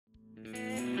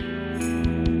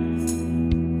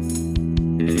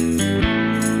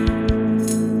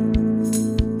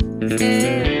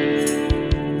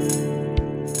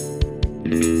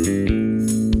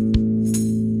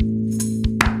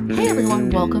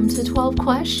Welcome to 12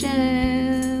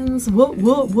 Questions.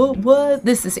 What?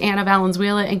 This is Anna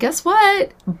Valenzuela, and guess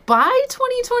what? By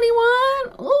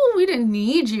 2021, oh, we didn't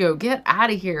need you. Get out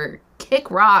of here.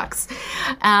 Kick rocks.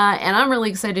 And I'm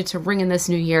really excited to ring in this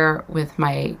new year with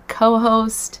my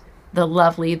co-host, the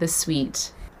lovely, the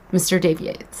sweet, Mr. Dave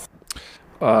Yates.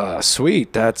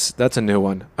 Sweet. That's a new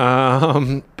one.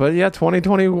 But yeah,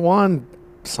 2021.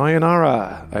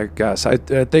 Sayonara, I guess. I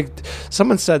think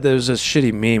someone said there's a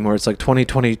shitty meme where it's like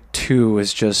 2022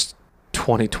 is just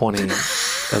 2020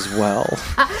 as well.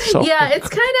 So. Yeah, it's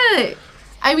kind of,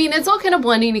 I mean, it's all kind of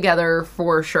blending together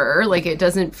for sure. Like, it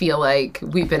doesn't feel like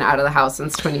we've been out of the house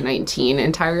since 2019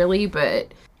 entirely,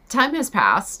 but time has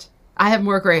passed. I have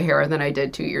more gray hair than I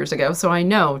did 2 years ago, so I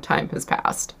know time has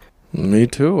passed. Me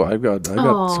too. I've got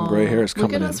some gray hairs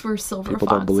coming in. Look at us, we're silver People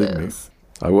foxes. Don't believe me.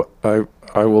 I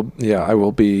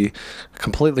will be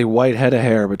completely white head of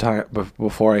hair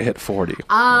before I hit 40. That's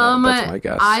my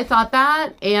guess. I thought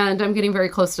that, and I'm getting very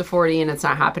close to 40, and it's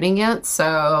not happening yet.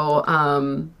 So,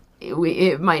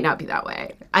 it might not be that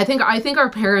way. I think our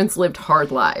parents lived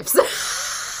hard lives.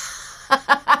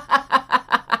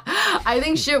 I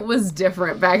think shit was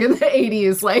different back in the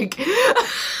 80s. Like.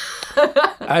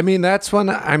 I mean that's when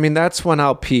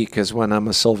I'll peak, is when I'm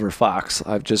a silver fox.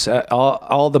 I've just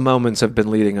all the moments have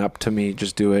been leading up to me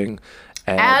just doing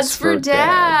ads for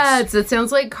dads. It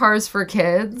sounds like Cars for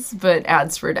Kids, but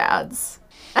ads for dads.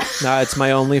 No, it's my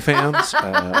OnlyFans.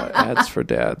 Ads for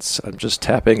dads. I'm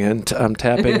tapping into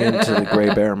the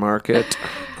gray bear market.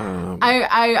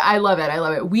 I love it. I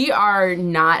love it. We are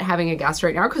not having a guest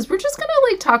right now because we're just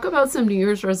gonna talk about some New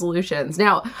Year's resolutions.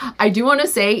 Now, I do want to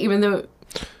say, even though.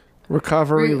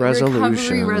 Recovery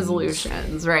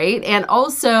resolutions, right? And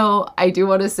also, I do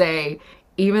want to say,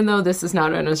 even though this is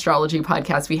not an astrology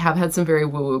podcast, we have had some very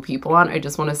woo-woo people on. I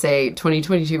just want to say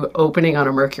 2022 opening on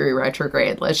a Mercury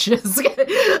retrograde. Let's just get that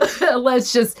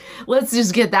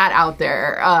out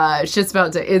there.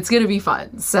 It's going to be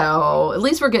fun. So at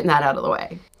least we're getting that out of the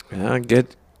way. Yeah,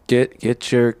 get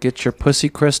your pussy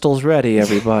crystals ready,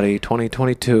 everybody.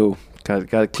 2022.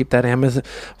 Got to keep that amethyst.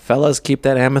 Fellas, keep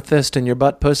that amethyst in your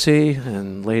butt pussy.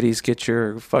 And ladies, get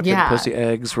your fucking pussy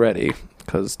eggs ready.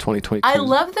 Because 2022. I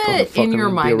love that in your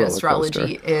mind,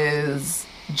 astrology is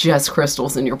just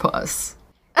crystals in your puss.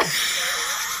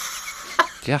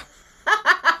 Yeah.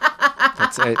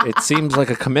 It seems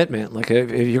like a commitment. Like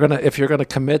if you're gonna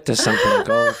commit to something,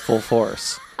 go full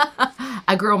force.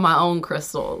 I grow my own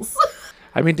crystals.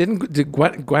 I mean, did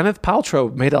Gwyneth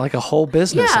Paltrow made it like a whole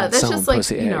business? Yeah, that's just like,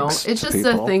 it's just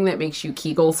a thing that makes you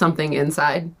kegel something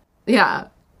inside. Yeah.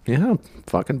 Yeah,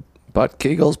 fucking butt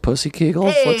kegels, pussy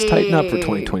kegels. Hey, let's tighten up for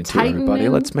 2022, everybody.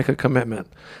 Let's make a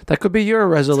commitment. That could be your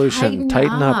resolution.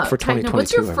 Tighten up for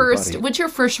 2022, What's your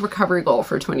first recovery goal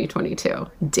for 2022,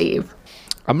 Dave?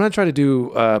 I'm going to try to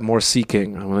do more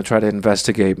seeking. I'm going to try to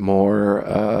investigate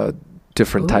more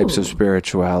different types of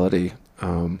spirituality.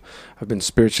 I've been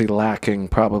spiritually lacking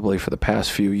probably for the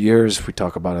past few years. We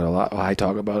talk about it a lot. I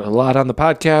talk about it a lot on the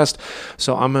podcast.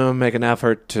 So I'm going to make an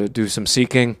effort to do some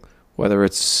seeking, whether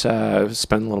it's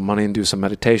spend a little money and do some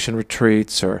meditation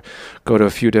retreats or go to a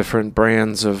few different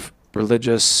brands of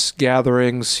religious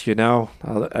gatherings.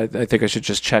 I think I should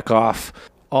just check off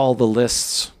all the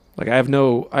lists. Like I have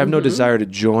no desire to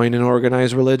join an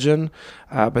organized religion,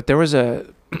 but there was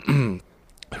an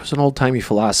old-timey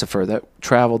philosopher that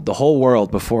traveled the whole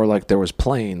world before there was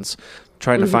planes,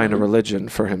 trying to find a religion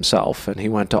for himself. And he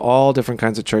went to all different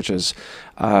kinds of churches.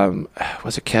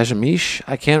 Was it Kazimish?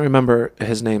 I can't remember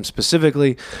his name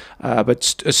specifically. But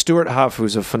Stuart Huff,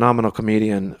 who's a phenomenal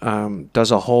comedian,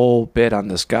 does a whole bit on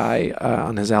this guy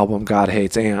on his album God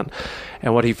Hates Anne.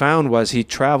 And what he found was he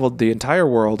traveled the entire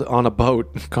world on a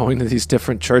boat going to these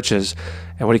different churches.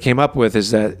 And what he came up with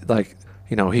is that,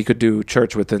 he could do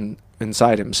church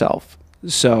inside himself.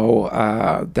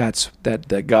 So that's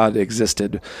that God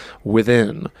existed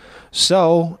within.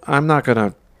 So I'm not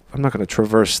gonna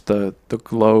traverse the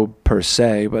globe per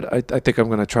se, but I think I'm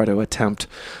gonna try to attempt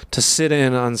to sit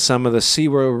in on some of the see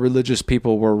where religious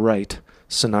people were right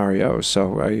scenarios.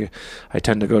 So I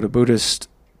tend to go to Buddhist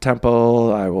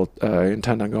temple. I will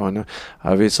intend on going.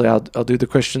 Obviously, I'll do the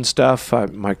Christian stuff. I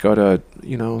might go to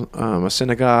a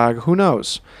synagogue. Who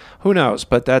knows?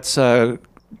 But that's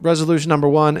resolution number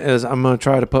one is I'm going to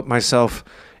try to put myself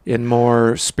in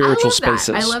more spiritual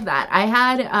spaces. I love that. I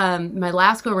had my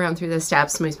last go around through the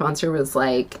steps. My sponsor was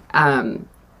like,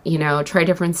 try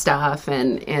different stuff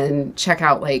and check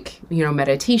out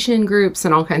meditation groups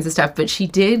and all kinds of stuff. But she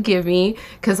did give me,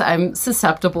 because I'm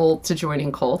susceptible to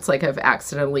joining cults. I've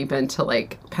accidentally been to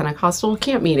Pentecostal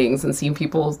camp meetings and seen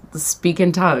people speak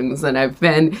in tongues. And I've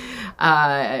been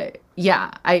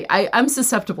Yeah, I'm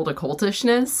susceptible to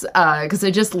cultishness because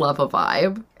I just love a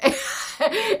vibe.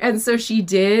 And so she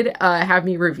did have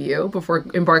me review before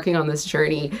embarking on this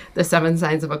journey, The 7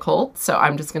 Signs of a Cult. So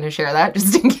I'm just going to share that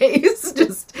just in case.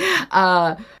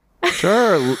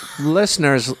 Sure,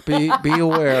 listeners, be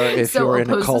aware if you're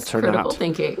in a cult or critical not.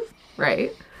 Thinking,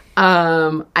 right?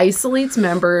 Isolates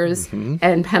members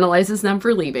and penalizes them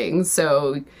for leaving.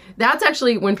 So that's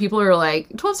actually when people are like,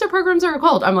 12-step programs are a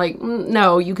cult. I'm like,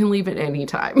 no, you can leave at any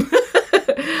time.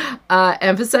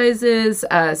 Emphasizes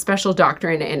special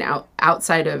doctrine and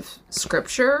outside of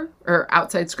scripture or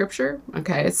outside scripture.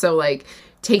 Okay, so like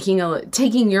taking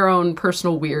your own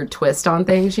personal weird twist on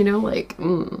things, like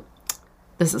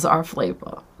this is our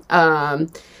flavor.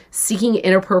 Seeking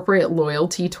inappropriate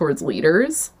loyalty towards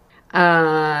leaders.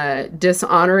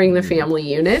 Dishonoring the family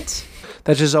unit.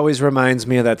 That just always reminds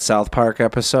me of that South Park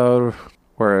episode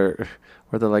where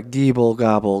they're like, Geeble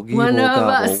gobble, Geeble One of gobble,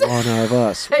 us. one of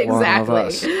us, Exactly. one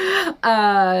of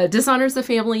us. Dishonors the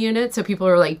family unit, so people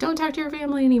are like, don't talk to your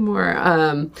family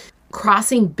anymore.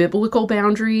 Crossing biblical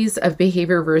boundaries of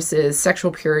behavior versus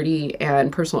sexual purity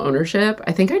and personal ownership.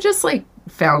 I think I just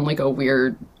found a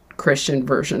weird Christian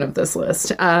version of this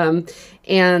list.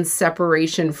 And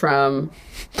separation from...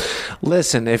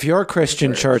 Listen, if your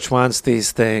Christian church wants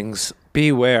these things,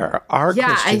 beware. Our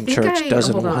Christian church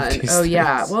doesn't want these things.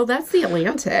 Yeah. Well, that's the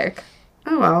Atlantic.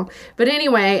 Oh, well. But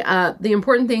anyway, the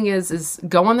important thing is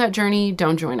go on that journey.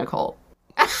 Don't join a cult.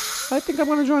 I think I'm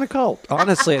going to join a cult.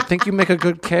 Honestly, I think you make a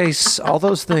good case. All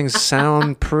those things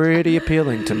sound pretty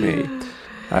appealing to me.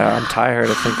 I'm tired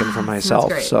of thinking for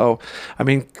myself. So, I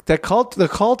mean, the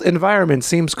cult environment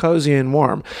seems cozy and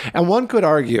warm. And one could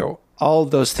argue all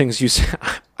of those things you say.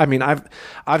 I mean,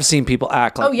 I've seen people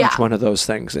act like each one of those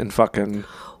things in fucking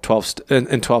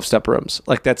 12-step rooms.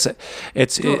 Like that's it.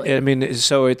 Totally. I mean,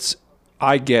 so it's.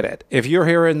 I get it. If you're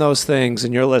hearing those things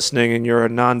and you're listening and you're a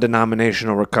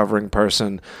non-denominational recovering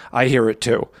person, I hear it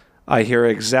too. I hear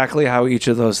exactly how each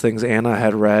of those things Anna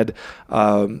had read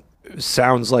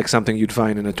sounds like something you'd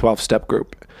find in a 12-step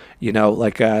group.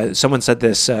 Someone said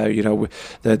this, the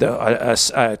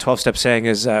 12-step saying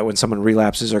is when someone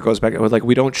relapses or goes back,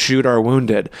 we don't shoot our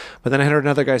wounded. But then I heard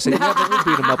another guy say, yeah, but we'll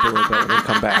beat them up a little bit when they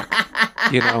come back.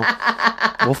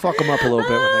 We'll fuck them up a little bit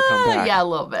when they come back. Yeah, a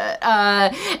little bit.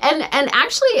 And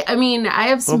actually, I mean, I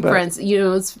have some friends,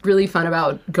 it's really fun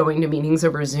about going to meetings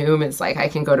over Zoom. It's I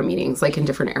can go to meetings in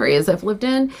different areas I've lived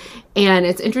in. And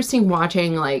it's interesting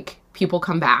watching people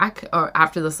come back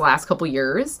after this last couple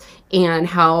years and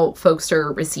how folks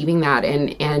are receiving that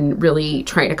and really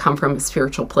trying to come from a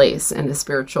spiritual place and a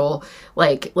spiritual,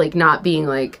 not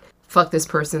being fuck this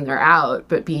person, they're out,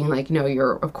 but being no,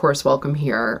 you're of course welcome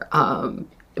here,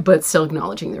 but still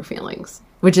acknowledging their feelings,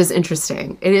 which is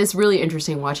interesting. It is really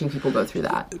interesting watching people go through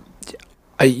that.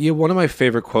 One of my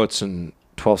favorite quotes in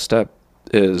 12-step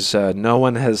is, no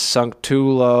one has sunk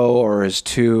too low or is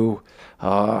too...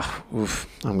 I'm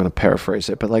going to paraphrase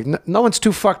it, but no one's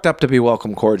too fucked up to be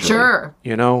welcome cordially. Sure.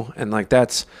 And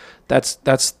that's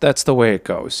the way it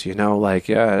goes,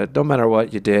 no matter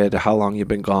what you did, how long you've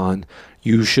been gone,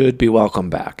 you should be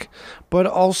welcome back. But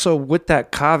also with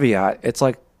that caveat, it's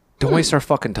don't waste our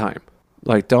fucking time.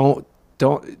 Don't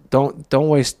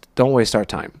waste our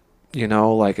time,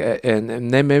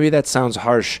 and then maybe that sounds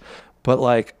harsh,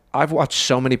 but I've watched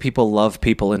so many people love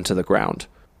people into the ground,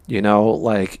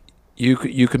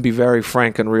 You can be very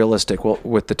frank and realistic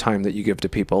with the time that you give to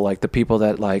people. The people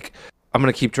that I'm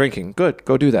going to keep drinking. Good,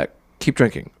 go do that. Keep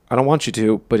drinking. I don't want you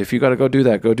to, but if you got to go do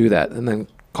that, and then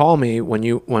call me when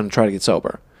you want to try to get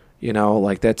sober.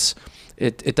 That's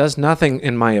it. Does nothing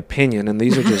in my opinion, and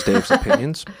these are just Dave's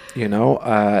opinions.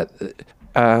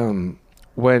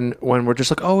 When we're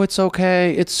just oh, it's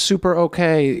okay. It's super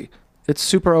okay. It's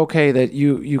super okay that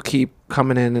you keep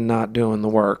coming in and not doing the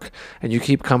work, and you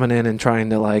keep coming in and trying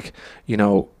to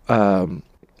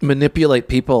manipulate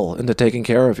people into taking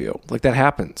care of you. That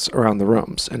happens around the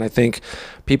rooms. And I think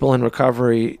people in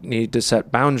recovery need to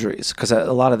set boundaries because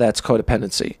a lot of that's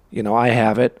codependency. I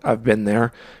have it. I've been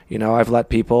there. I've let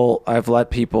people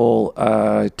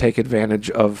take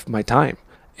advantage of my time.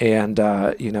 And,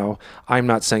 I'm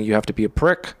not saying you have to be a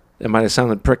prick. It might have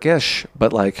sounded prickish,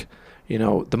 but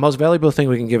the most valuable thing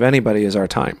we can give anybody is our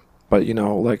time. But,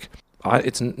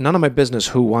 it's none of my business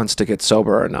who wants to get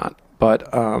sober or not.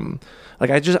 But, I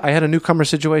had a newcomer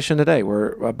situation today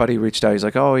where a buddy reached out. He's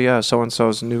like, oh, yeah,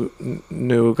 so-and-so's new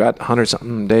got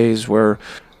 100-something days where,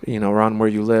 around where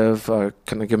you live.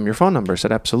 Can I give him your phone number? I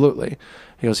said, absolutely.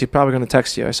 He goes, he's probably going to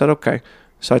text you. I said, okay.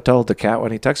 So I told the cat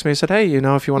when he texted me, I said, hey,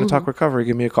 if you want to talk recovery,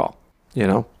 give me a call.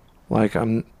 And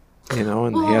he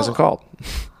hasn't called.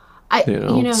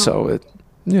 So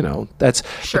That's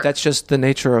Sure. but that's just the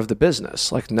nature of the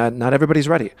business. Like not everybody's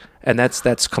ready, and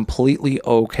that's completely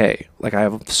okay. Like I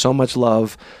have so much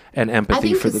love and empathy I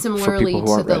think for similarly people who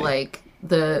to aren't the ready. like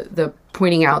the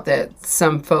pointing out that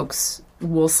some folks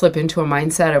will slip into a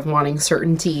mindset of wanting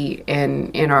certainty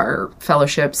in our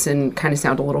fellowships and kind of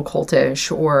sound a little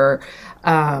cultish, or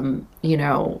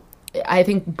I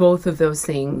think both of those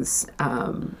things,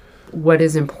 what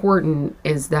is important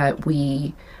is that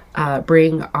we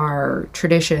bring our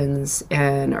traditions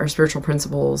and our spiritual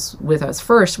principles with us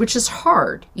first, which is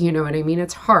hard. You know what I mean?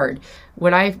 It's hard.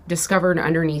 What I've discovered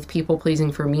underneath people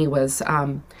pleasing for me was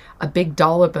a big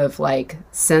dollop of like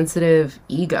sensitive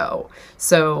ego.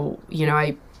 So,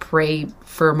 I pray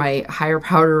for my higher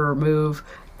power to remove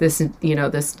this,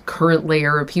 this current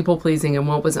layer of people pleasing. And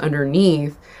what was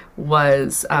underneath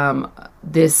was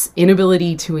this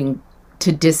inability to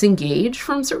disengage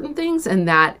from certain things, and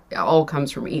that all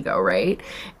comes from ego, right?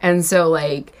 And so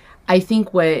like I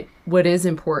think what is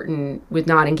important with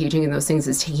not engaging in those things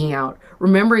is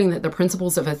remembering that the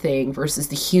principles of a thing versus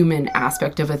the human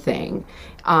aspect of a thing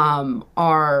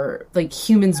are like,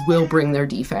 humans will bring their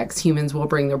defects, humans will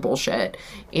bring their bullshit,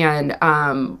 and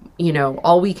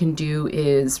all we can do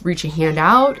is reach a hand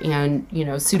out and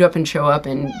suit up and show up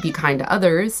and be kind to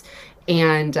others,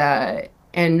 and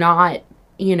not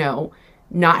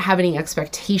not have any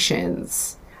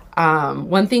expectations.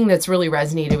 One thing that's really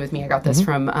resonated with me, I got this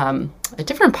from a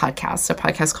different podcast, a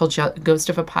podcast called Ghost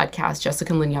of a Podcast,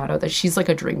 Jessica Lanyadoo, that she's like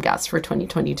a dream guest for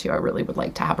 2022. I really would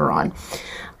like to have her on.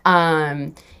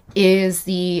 Is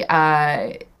the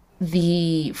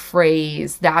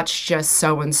phrase, that's just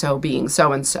so-and-so being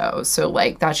so-and-so. So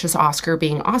like, that's just Oscar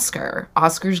being Oscar.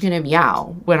 Oscar's gonna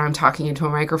meow when I'm talking into a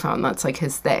microphone. That's like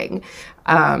his thing.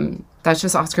 That's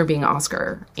just Oscar being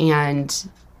Oscar. And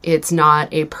it's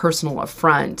not a personal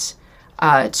affront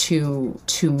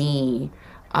to me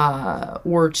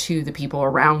or to the people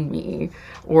around me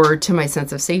or to my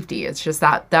sense of safety. It's just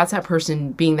that's that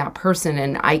person being that person,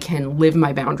 and I can live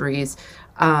my boundaries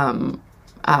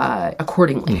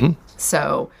accordingly.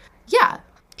 So, yeah.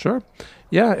 Sure.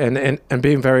 Yeah, and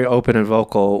being very open and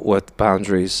vocal with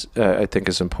boundaries, I think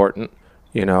is important.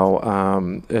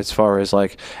 As far as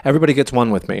like, everybody gets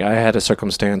one with me. I had a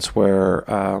circumstance where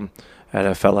I had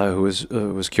a fella who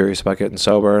was curious about getting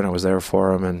sober, and I was there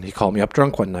for him, and he called me up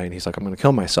drunk one night, and he's like, I'm going to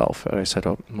kill myself. And I said,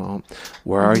 oh, well,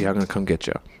 where are you? I'm going to come get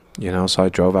you. So I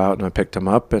drove out and I picked him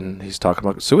up, and he's talking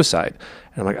about suicide.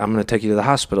 And I'm like, I'm going to take you to the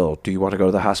hospital. Do you want to go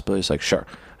to the hospital? He's like, sure.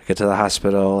 I get to the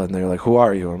hospital, and they're like, who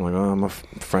are you? I'm like, oh, I'm a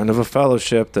friend of a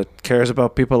fellowship that cares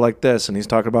about people like this. And he's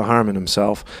talking about harming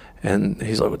himself. And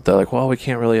they're like, well, we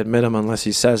can't really admit him unless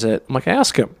he says it. I'm like,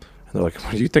 ask him. And they're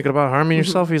like, are you thinking about harming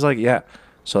yourself? He's like, yeah.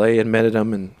 So they admitted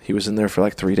him, and he was in there for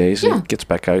like 3 days. And he gets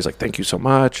back out. He's like, thank you so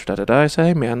much. I say,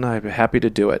 hey, man, I'm happy to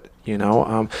do it.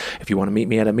 If you want to meet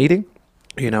me at a meeting,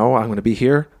 I'm going to be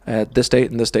here at this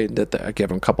date and this date. I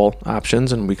give him a couple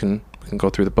options, and we can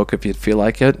go through the book if you feel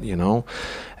like it,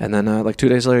 And then like 2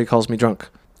 days later, he calls me drunk,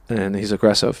 and he's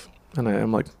aggressive. And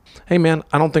I'm like, hey, man,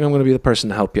 I don't think I'm going to be the person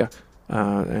to help you.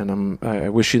 And I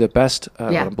wish you the best,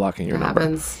 but I'm blocking your number.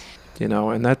 Happens.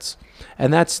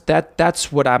 And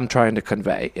that's what I'm trying to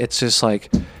convey. It's just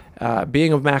like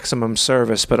being of maximum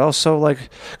service, but also like,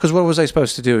 because what was I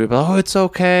supposed to do? Oh, it's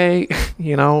okay,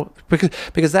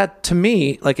 because that to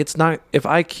me, like, it's not, if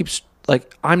I keep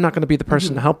like, I'm not going to be the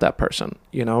person to help that person,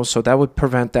 so that would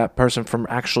prevent that person from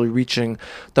actually reaching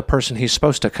the person he's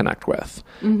supposed to connect with,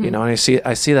 and I see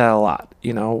that a lot,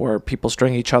 where people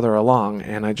string each other along,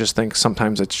 and I just think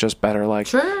sometimes it's just better, like,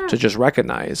 to just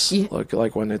recognize,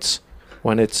 like when it's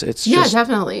just,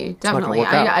 definitely.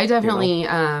 I definitely,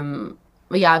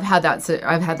 I've had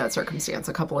that circumstance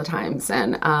a couple of times,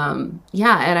 and and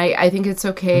I think it's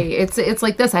okay. It's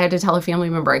like this. I had to tell a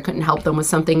family member I couldn't help them with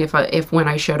something if when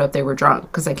I showed up they were drunk,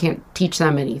 because I can't teach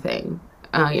them anything.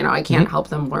 I can't help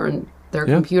them learn their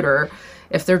computer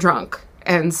if they're drunk,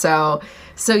 and so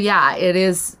it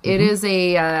is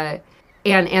a.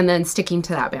 And then sticking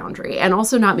to that boundary, and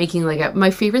also not making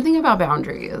my favorite thing about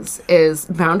boundaries is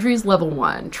boundaries level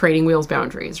 1, training wheels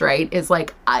boundaries, right? Is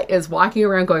walking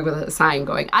around going with a sign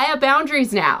going, I have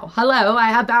boundaries now. Hello, I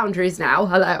have boundaries now.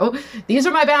 Hello, these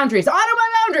are my boundaries. Honor my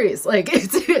boundaries. Like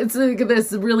it's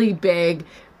this really big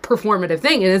performative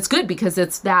thing, and it's good because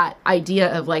it's that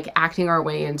idea of like acting our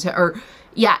way into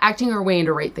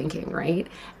right thinking, right?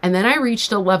 And then I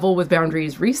reached a level with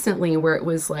boundaries recently where it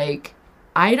was like,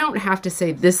 I don't have to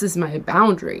say, this is my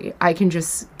boundary. I can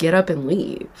just get up and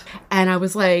leave. And I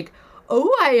was like,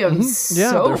 oh, I am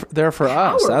so they're for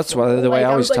powerful. us. That's why the way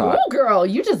I always talk. Oh, girl,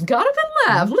 you just got up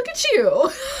and left. Look at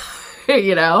you.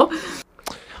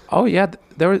 Oh, yeah.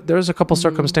 there's a couple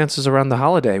circumstances around the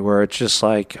holiday where it's just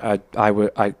like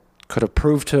I could have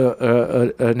proved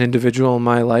to an individual in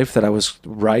my life that I was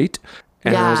right,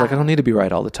 and I was like, I don't need to be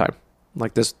right all the time.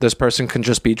 Like this person can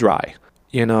just be dry,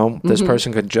 you know. This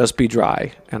person could just be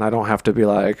dry, and I don't have to be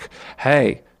like,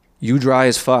 hey, you dry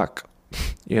as fuck.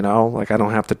 You know, like I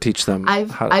don't have to teach them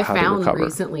how found to recover.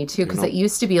 Recently too, because it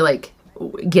used to be like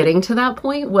getting to that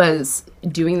point was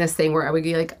doing this thing where I would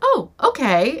be like, oh,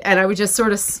 okay. And I would just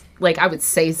sort of like, I would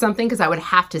say something because I would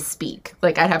have to speak.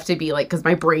 Like I'd have to be like, because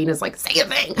my brain is like, say a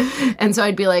thing. And so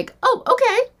I'd be like, oh,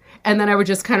 okay. And then I would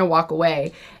just kind of walk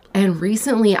away. And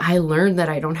recently I learned that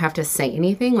I don't have to say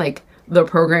anything. Like the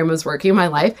program was working in my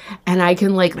life and I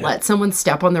can like let someone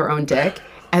step on their own dick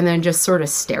and then just sort of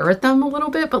stare at them a little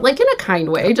bit, but like in a kind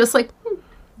way, just like,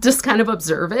 just kind of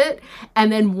observe it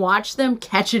and then watch them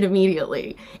catch it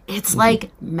immediately. It's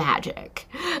like magic.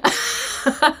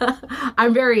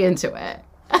 I'm very into it.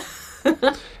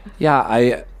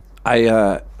 Yeah,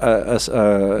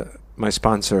 my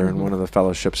sponsor in one of the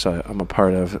fellowships I'm a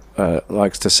part of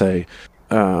likes to say,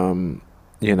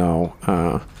 you know,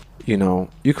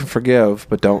 you can forgive,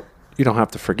 but you don't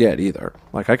have to forget either.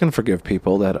 Like I can forgive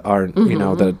people that aren't, you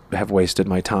know, that have wasted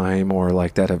my time or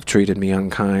like that have treated me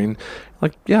unkind.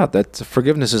 Like, yeah, that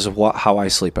forgiveness is how I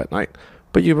sleep at night.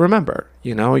 But you remember,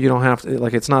 you know, you don't have to,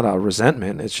 like, it's not a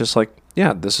resentment. It's just like,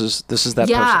 yeah, this is that person.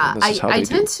 This is how I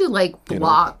tend to like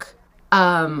block. You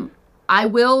know? I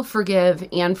will forgive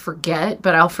and forget,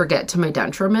 but I'll forget to my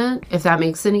detriment, if that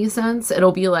makes any sense.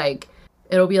 It'll be like,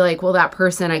 well, that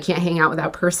person, I can't hang out with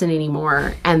that person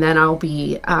anymore. And then I'll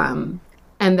be, I'll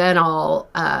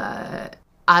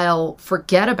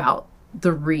forget about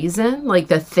the reason, like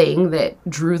the thing that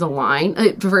drew the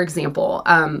line. For example,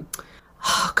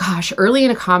 early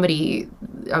in a comedy,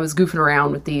 I was goofing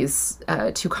around with these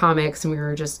two comics and we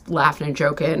were just laughing and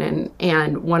joking.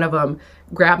 And one of them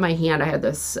grabbed my hand. I had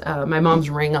this, my mom's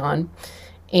ring on.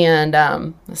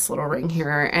 And this little ring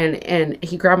here, and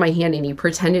he grabbed my hand and he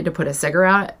pretended to put a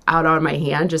cigarette out on my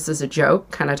hand just as a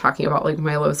joke, kind of talking about like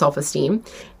my low self-esteem.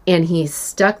 And he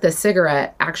stuck the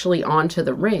cigarette actually onto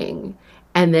the ring,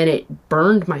 and then it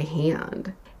burned my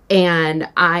hand. And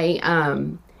I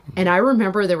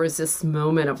remember there was this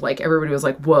moment of like everybody was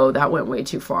like, "Whoa, that went way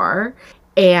too far."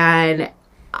 And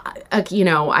you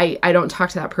know, I don't talk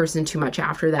to that person too much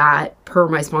after that, per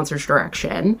my sponsor's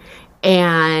direction.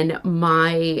 And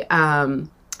my,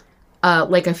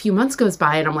 like a few months goes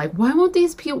by and I'm like, why aren't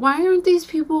these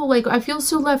people, like, I feel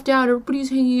so left out.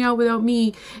 Everybody's hanging out without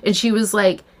me. And she was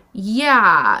like,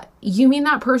 yeah, you mean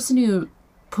that person who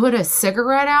put a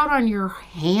cigarette out on your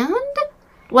hand?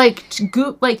 Like,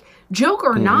 joke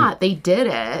or not, they did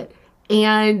it.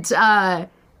 And,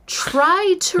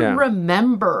 try to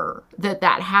remember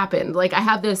that happened. Like I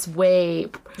have this way,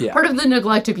 part of the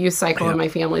neglect abuse cycle in my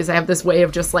family is I have this way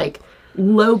of just like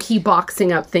low-key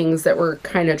boxing up things that were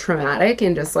kind of traumatic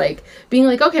and just like being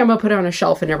like, okay, I'm gonna put it on a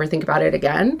shelf and never think about it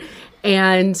again.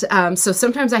 And so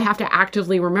sometimes I have to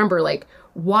actively remember, like,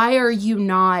 why are you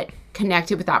not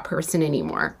connected with that person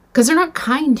anymore? Because they're not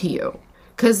kind to you.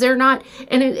 Because they're not,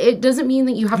 and it doesn't mean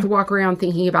that you have to walk around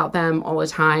thinking about them all the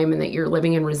time and that you're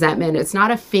living in resentment. It's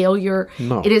not a failure.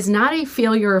 No. It is not a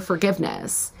failure of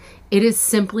forgiveness. It is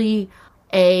simply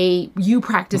you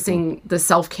practicing the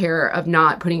self-care of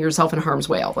not putting yourself in harm's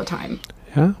way all the time.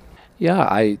 Yeah. Yeah,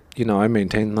 I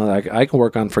maintain that I can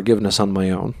work on forgiveness on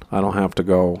my own. I don't have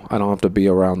to be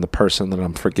around the person that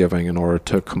I'm forgiving in order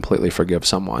to completely forgive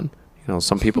someone. You know,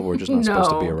 some people were just not supposed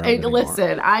to be around anymore.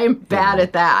 Listen, I am bad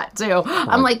at that too.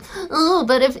 I'm like, oh,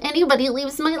 but if anybody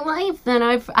leaves my life, then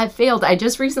I've failed. I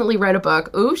just recently read a book.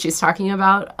 Ooh, she's talking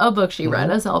about a book she read,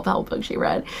 a self-help book she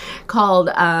read, called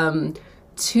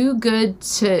 "Too Good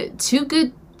to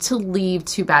Leave,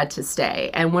 Too Bad to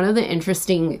Stay." And one of the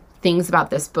interesting things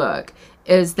about this book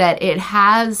is that it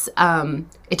has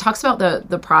it talks about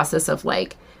the process of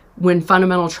like when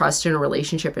fundamental trust in a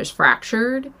relationship is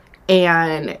fractured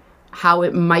and how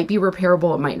it might be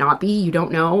repairable, it might not be, you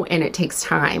don't know, and it takes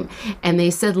time. And they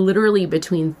said literally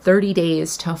between 30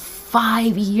 days to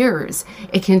 5 years,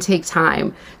 it can take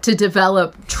time to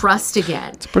develop trust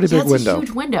again. It's a pretty big window. It's a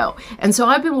huge window. And so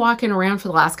I've been walking around for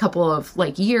the last couple of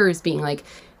like years being like,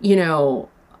 you know,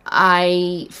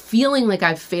 feeling like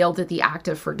I've failed at the act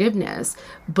of forgiveness,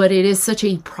 but it is such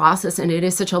a process and it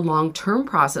is such a long-term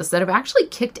process that I've actually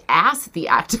kicked ass at the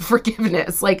act of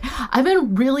forgiveness. Like I've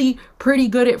been really pretty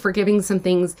good at forgiving some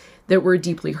things that were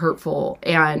deeply hurtful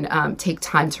and take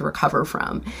time to recover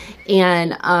from.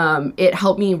 And it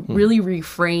helped me really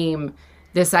reframe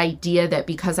this idea that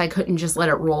because I couldn't just let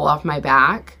it roll off my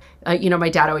back, my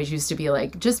dad always used to be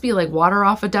like, just be like water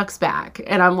off a duck's back.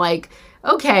 And I'm like,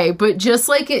 okay, but just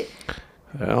like it.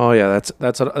 Oh yeah,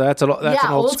 that's an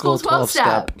old school 12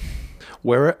 step.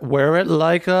 Wear it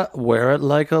like a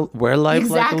like a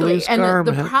loose and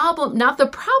garment. The problem, not the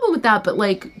problem with that, but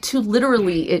like to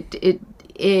literally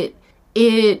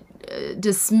it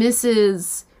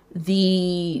dismisses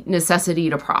the necessity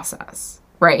to process,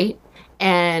 right?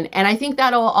 And I think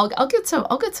that'll I'll get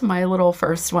to my little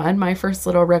first one. My first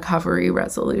little recovery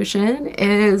resolution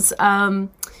is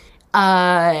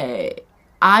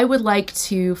I would like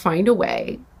to find a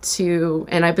way to,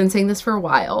 and I've been saying this for a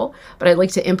while, but I'd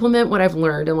like to implement what I've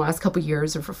learned in the last couple of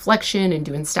years of reflection and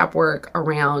doing step work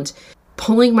around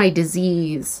pulling my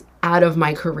disease out of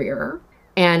my career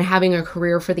and having a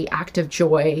career for the act of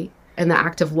joy and the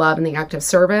act of love and the act of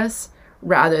service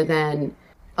rather than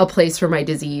a place for my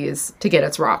disease to get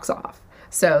its rocks off.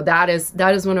 So that is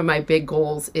one of my big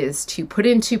goals, is to put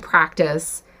into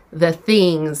practice the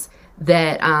things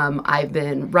that I've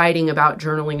been writing about,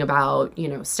 journaling about,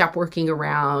 step working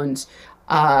around,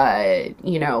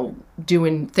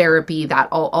 doing therapy, that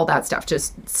all that stuff.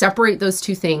 Just separate those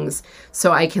two things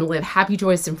so I can live happy,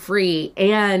 joyous, and free,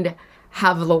 and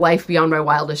have the life beyond my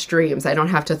wildest dreams. I don't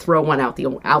have to throw one out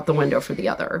the window for the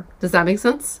other. Does that make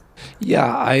sense?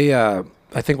 Yeah,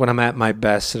 I think when I'm at my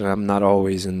best, and I'm not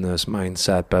always in this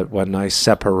mindset, but when I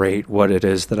separate what it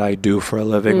is that I do for a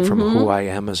living from who I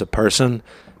am as a person,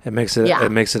 it makes it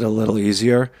a little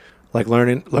easier. Like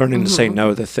learning to say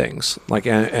no to things. Like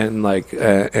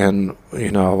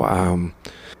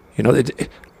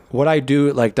what I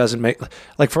do like doesn't make,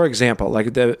 like, for example,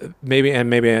 like maybe I'm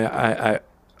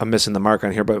missing the mark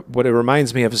on here, but what it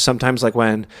reminds me of is sometimes like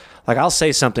when, like, I'll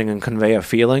say something and convey a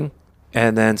feeling,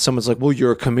 and then someone's like, well,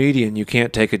 you're a comedian, you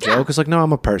can't take a joke. It's like, no,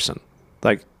 I'm a person.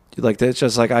 Like it's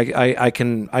just like I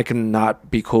can not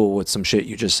be cool with some shit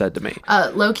you just said to me.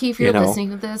 Low key, if you're listening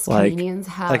to this, comedians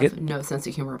have no sense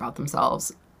of humor about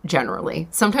themselves generally.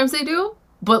 Sometimes they do,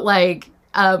 but like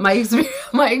my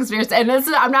experience, and this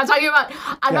is, I'm not talking about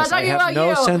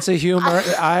no sense of humor.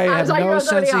 I have no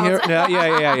sense of humor.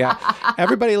 Yeah.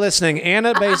 Everybody listening,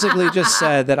 Anna basically just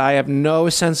said that I have no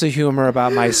sense of humor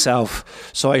about myself,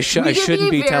 so I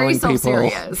shouldn't be telling people.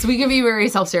 We can be very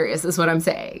self-serious, is what I'm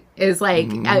saying. Is like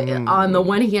on the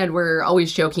one hand, we're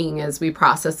always joking as we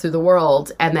process through the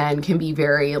world, and then can be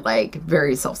very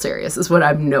self-serious, is what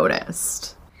I've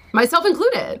noticed, myself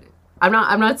included. I'm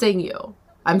not saying you.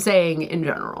 I'm saying in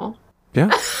general.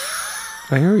 Yeah,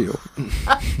 I hear you.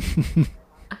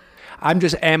 I'm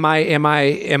just, am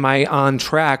I on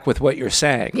track with what you're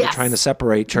saying? Yes. You're trying to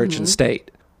separate church and state,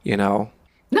 No,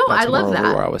 I love that.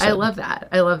 I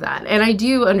love that. And I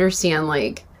do understand,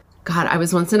 like, God, I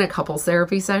was once in a couples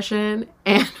therapy session,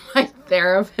 and my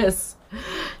therapist,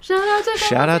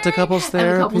 shout out to couples therapy.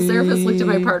 And the couples therapist looked at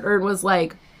my partner and was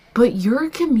like, but you're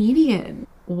a comedian.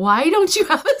 Why don't you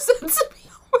have a sense of humor?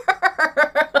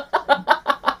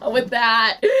 With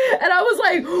that, and I was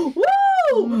like, woo.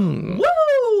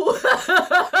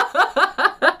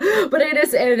 But it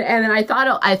is, and then I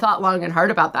thought long and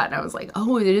hard about that, and I was like,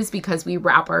 oh, it is because we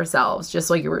wrap ourselves, just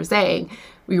like you were saying,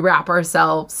 we wrap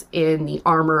ourselves in the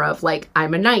armor of, like,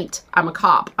 I'm a knight, I'm a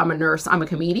cop, I'm a nurse, I'm a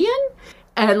comedian,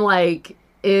 and like,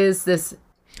 is this,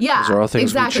 yeah, those are all things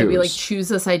exactly, we like choose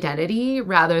this identity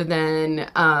rather than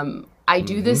I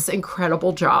do this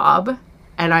incredible job.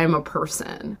 And I am a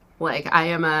person. Like, I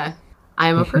am a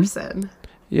person.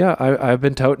 Yeah, I've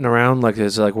been toting around like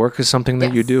this. Like, work is something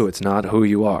that you do. It's not who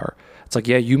you are. It's like,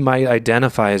 yeah, you might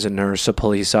identify as a nurse, a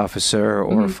police officer,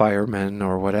 or a fireman,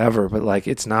 or whatever, but like,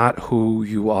 it's not who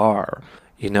you are.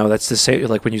 That's the same.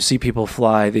 Like when you see people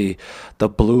fly the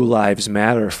Blue Lives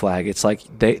Matter flag, it's like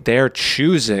they're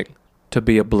choosing to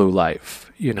be a blue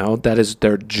life. That is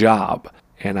their job,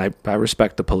 and I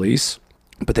respect the police.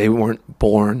 But they weren't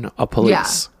born a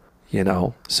police,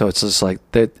 So it's just like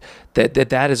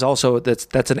that is also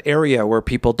that's an area where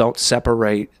people don't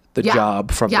separate the job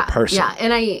from the person. Yeah,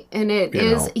 and it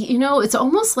is it's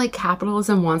almost like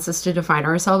capitalism wants us to define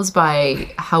ourselves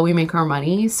by how we make our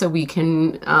money, so we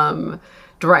can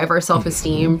derive our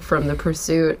self-esteem from the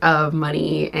pursuit of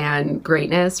money and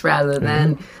greatness, rather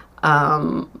than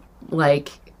like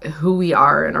who we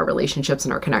are in our relationships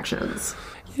and our connections.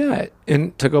 Yeah,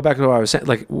 and to go back to what I was saying,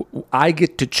 like, I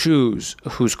get to choose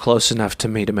who's close enough to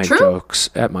me to make jokes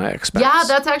at my expense. Yeah,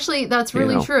 that's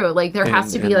really true. Like, there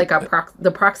has to be like the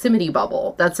proximity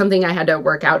bubble. That's something I had to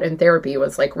work out in therapy,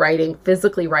 was like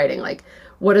physically writing, like,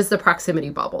 what is the proximity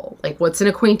bubble? Like, what's an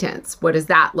acquaintance? What does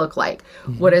that look like?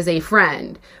 What is a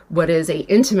friend? What is a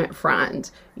intimate friend?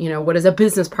 What is a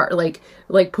business partner?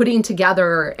 Like putting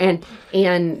together and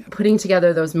putting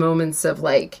together those moments of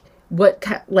like,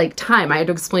 like time. I had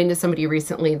to explain to somebody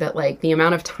recently that like the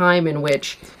amount of time in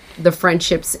which the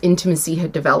friendship's intimacy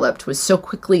had developed was so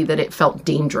quickly that it felt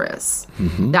dangerous.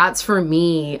 That's for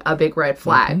me a big red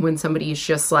flag when somebody's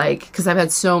just like, because I've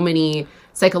had so many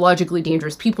psychologically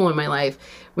dangerous people in my life,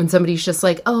 when somebody's just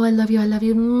like, oh, I love you,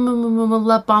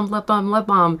 love bomb, love bomb, love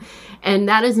bomb. And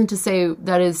that isn't to say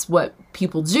that is what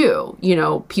people do. You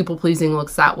know, people pleasing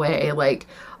looks that way. Like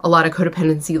a lot of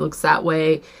codependency looks that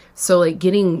way. So like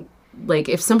getting, like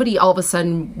if somebody all of a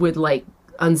sudden would like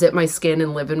unzip my skin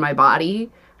and live in my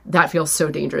body, that feels so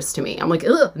dangerous to me. I'm like,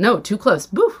 ugh, no, too close.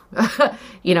 Boo.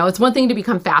 You know, it's one thing to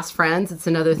become fast friends. It's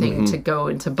another thing to go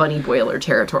into bunny boiler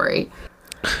territory.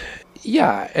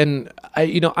 Yeah, and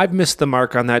I've missed the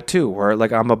mark on that too, where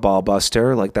like I'm a ball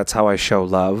buster, like that's how I show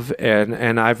love,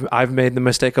 and I've made the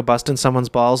mistake of busting someone's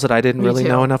balls that I didn't really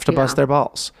know enough to bust their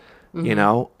balls, you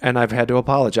know, and I've had to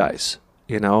apologize.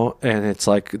 You know, and it's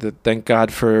like, thank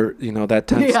God for, you know, that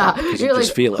tense step, because you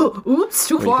just feel it. Oops,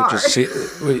 too far.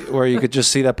 Where you could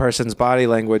just see that person's body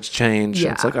language change.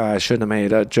 Yeah. It's like, oh, I shouldn't have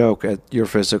made a joke at your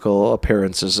physical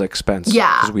appearance's expense.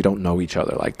 Yeah. Because we don't know each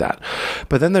other like that.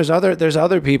 But then there's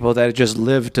other people that just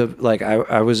live to, like,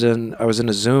 I was in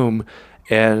a Zoom,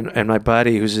 and my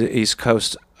buddy, who's an East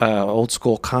Coast old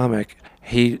school comic,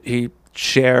 he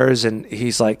shares, and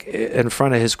he's like in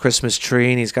front of his Christmas tree,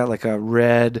 and he's got like a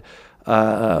red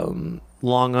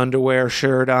long underwear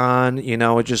shirt on, you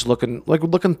know, just looking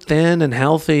thin and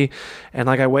healthy. And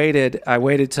like I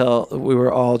waited till we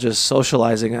were all just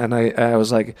socializing, and I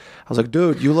was like,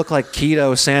 dude, you look like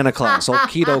Keto Santa Claus, old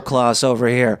Keto Claus over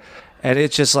here. And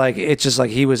it's just like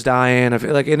he was dying of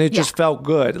like, and it just felt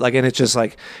good. Like, and it's just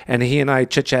like, and he and I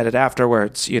chit chatted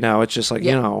afterwards, you know, it's just like,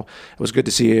 you know, it was good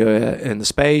to see you in the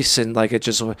space. And like, it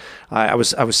just, I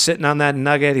was sitting on that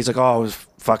nugget. He's like, oh, it was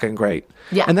fucking great.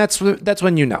 Yeah. And that's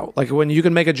when, you know, like when you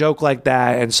can make a joke like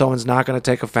that and someone's not going to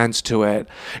take offense to it,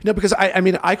 you know, because I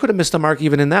mean, I could have missed the mark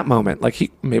even in that moment. Like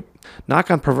he may knock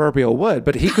on proverbial wood,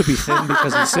 but he could be thin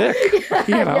because he's sick.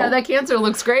 You know? Yeah, that cancer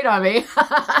looks great on me.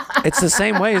 It's the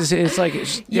same way. It's like,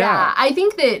 yeah, I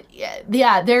think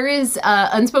that, there is an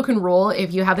unspoken rule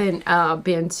if you haven't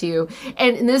been to,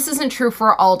 and this isn't true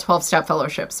for all 12-step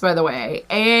fellowships, by the way,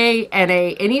 AA,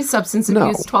 NA, any substance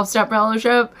abuse 12-step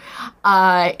fellowship,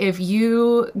 if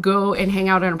you go and hang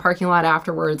out in a parking lot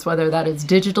afterwards, whether that is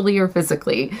digitally or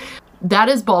physically, that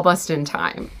is ball busting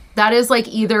time. That is like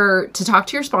either to talk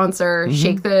to your sponsor,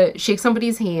 shake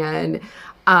somebody's hand,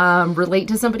 relate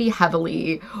to somebody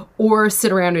heavily, or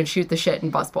sit around and shoot the shit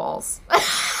and bust balls.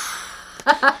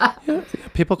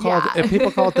 People call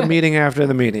it the meeting after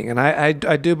the meeting, and I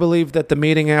do believe that the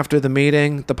meeting after the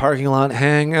meeting, the parking lot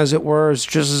hang, as it were, is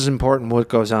just as important what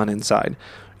goes on inside.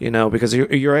 You know, because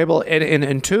you're able,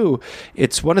 and two,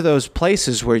 it's one of those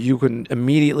places where you can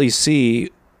immediately see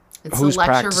who's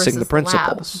practicing the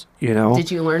principles. You know,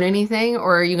 did you learn anything,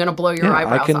 or are you going to blow your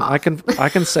eyebrows off? I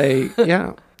can say,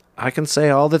 yeah. I can say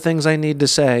all the things I need to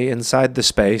say inside the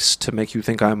space to make you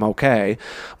think I'm okay,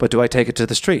 but do I take it to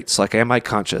the streets? Like, am I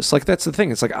conscious? Like, that's the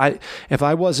thing. It's like, if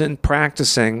I wasn't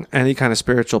practicing any kind of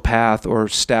spiritual path or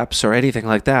steps or anything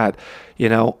like that, you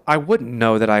know, I wouldn't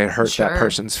know that I had hurt that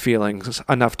person's feelings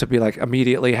enough to be like,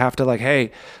 immediately have to like,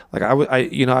 hey, like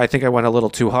I think I went a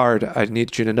little too hard. I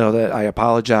need you to know that I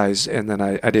apologize, and then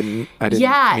I didn't mean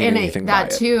anything by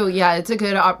it. Too. Yeah, it's a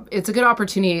good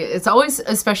opportunity. It's always,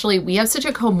 especially, we have such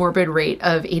a comorbid rate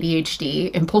of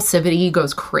ADHD. Impulsivity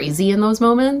goes crazy in those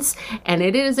moments, and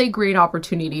it is a great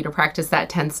opportunity to practice that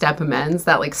 10-step amends,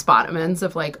 that like spot amends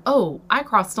of like, oh, I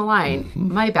crossed a line,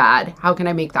 my bad. How can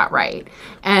I make that right?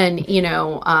 And you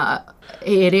know,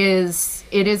 it is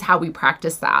how we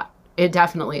practice that. It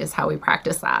definitely is how we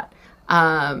practice that.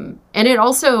 And it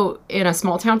also, in a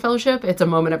small town fellowship, it's a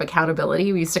moment of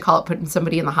accountability. We used to call it putting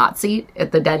somebody in the hot seat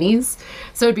at the Denny's.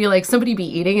 So it'd be like somebody be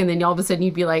eating, and then all of a sudden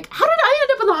you'd be like, how did I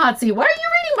end up in the hot seat? Why are you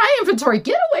reading my inventory?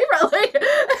 Get away from it. Like,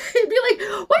 you'd be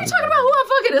like, what are you talking about who I'm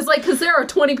fucking? It's like, because there are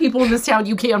 20 people in this town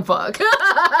you can fuck.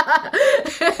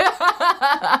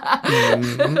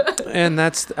 And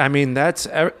that's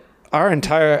our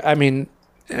entire,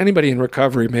 anybody in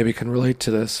recovery maybe can relate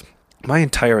to this. My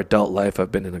entire adult life,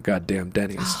 I've been in a goddamn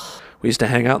Denny's. We used to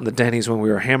hang out in the Denny's when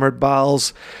we were hammered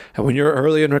balls. And when you're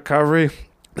early in recovery,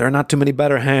 there are not too many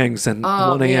better hangs than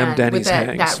 1 a.m. Denny's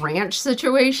hangs. That ranch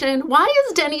situation. Why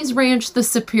is Denny's ranch the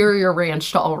superior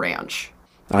ranch to all ranch?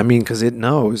 I mean, because it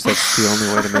knows that's the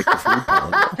only way to make the food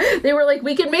palatable. They were like,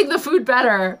 we can make the food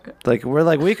better. Like, we're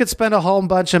like, we could spend a whole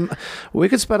bunch of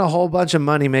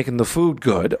money making the food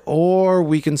good, or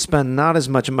we can spend not as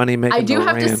much money making the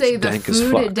ranch dank as fuck. I do have to say, the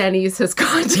food at Denny's has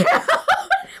gone down,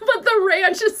 but the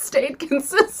ranch has stayed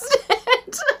consistent.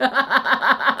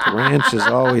 Ranch is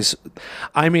always.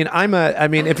 I mean,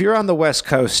 if you're on the West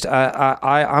Coast,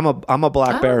 I'm a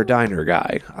Black Bear Diner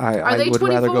guy. I they would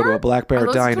rather go to 24? a Black Bear Are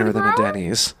those Diner than a 24 hours?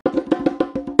 Denny's.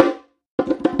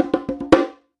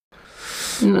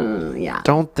 Yeah.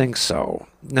 Don't think so.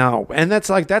 No, and that's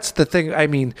the thing. I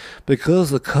mean,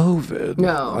 because of COVID,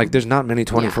 No. like there's not many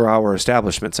 24-hour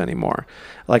establishments anymore.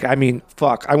 Like, I mean,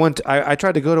 fuck. I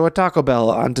tried to go to a Taco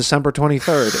Bell on December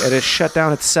 23rd, and it shut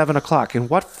down at 7:00. In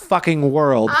what fucking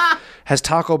world has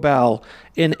Taco Bell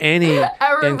in any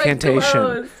Ever been incantation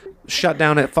closed? shut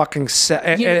down at fucking at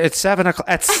 7:00?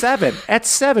 At 7? At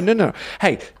 7? No.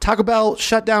 Hey, Taco Bell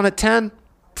shut down at 10.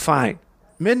 Fine.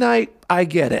 Midnight, I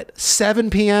get it.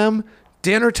 7 p.m.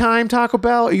 dinner time, Taco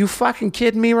Bell. Are you fucking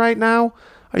kidding me right now?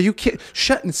 Are you kidding?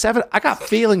 Shutting 7? I got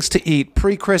feelings to eat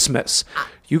pre-Christmas.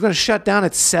 You gonna shut down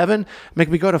at 7? Make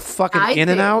me go to fucking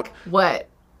In-N-Out? What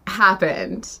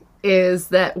happened is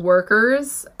that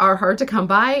workers are hard to come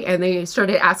by, and they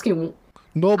started asking.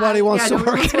 Nobody wants to no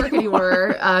one wants to work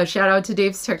anymore. Shout out to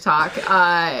Dave's TikTok.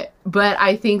 But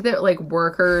I think that like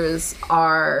workers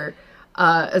are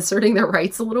asserting their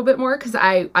rights a little bit more, because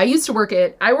I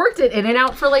worked at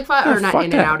In-N-Out for like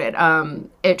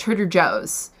at Trader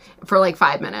Joe's for like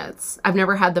 5 minutes. I've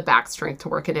never had the back strength to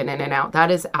work at an In-N-Out.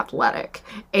 That is athletic.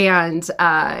 And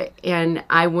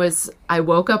I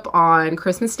woke up on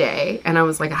Christmas Day and I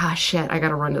was like, shit, I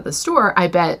gotta run to the store. I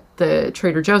bet the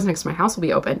Trader Joe's next to my house will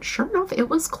be open. Sure enough, it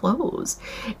was closed.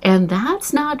 And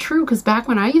that's not true, because back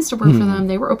when I used to work for them,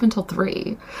 they were open till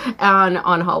 3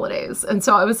 on holidays. And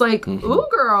so I was like, ooh,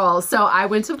 girl. So I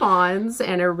went to Vons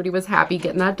and everybody was happy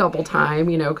getting that double time,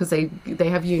 you know, because they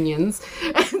have unions.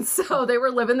 And so they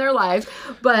were living their life.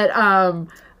 But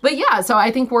yeah, so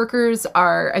I think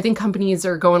companies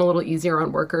are going a little easier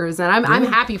on workers, and I'm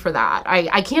happy for that.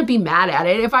 I can't be mad at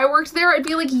it. If I worked there, I'd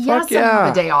be like, yes, I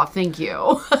have a day off. Thank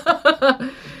you.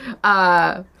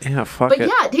 Yeah, fuck but it.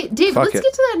 yeah, Dave, let's it.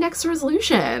 get to that next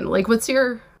resolution. Like, what's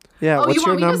your... Yeah, Oh, what's you your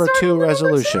want me to number start 2 with the number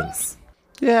resolution? twos?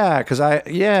 Yeah, because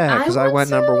I went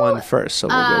number 1 first, so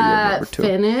we'll go your number 2.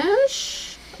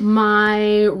 Finish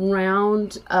my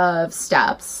round of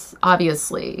steps,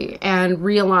 obviously, and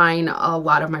realign a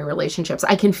lot of my relationships.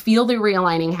 I can feel the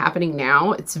realigning happening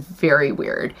now. It's very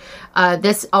weird.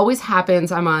 This always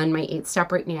happens. I'm on my 8th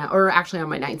step right now, or actually on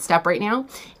my 9th step right now.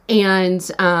 And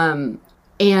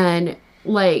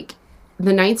like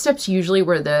the 9th step's usually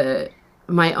where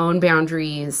my own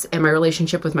boundaries and my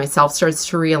relationship with myself starts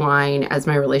to realign as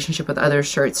my relationship with others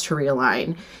starts to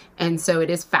realign. And so it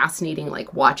is fascinating,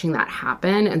 like watching that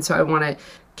happen. And so I want to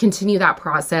continue that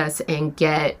process and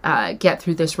get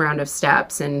through this round of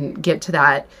steps and get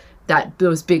to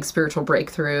those big spiritual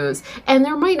breakthroughs. And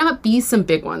there might not be some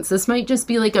big ones. This might just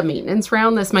be like a maintenance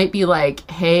round. This might be like,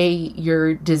 hey,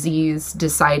 your disease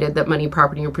decided that money,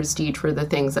 property, and prestige were the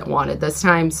things that wanted this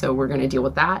time. So we're going to deal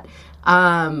with that.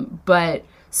 But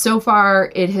so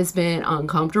far, it has been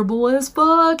uncomfortable as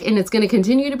fuck, and it's going to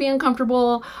continue to be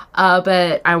uncomfortable,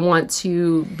 but I want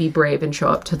to be brave and show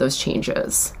up to those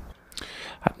changes.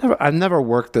 I've never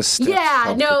worked this step.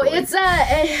 Yeah, no, it's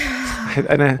I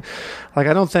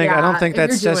don't think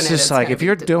that's just like, if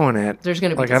you're doing it, there's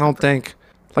going to be like, I don't think,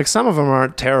 like, some of them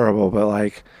aren't terrible, but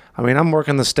like, I mean, I'm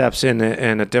working the steps in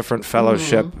a different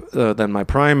fellowship than my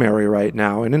primary right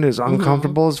now, and it is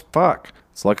uncomfortable as fuck.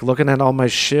 It's like looking at all my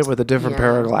shit with a different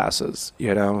pair of glasses,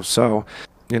 you know? So,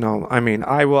 you know, I mean,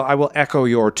 I will echo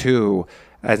your 2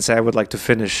 and say I would like to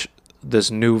finish this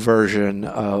new version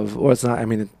of, well, it's not, I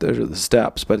mean, they're the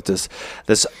steps, but it's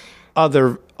this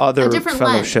other fellowships,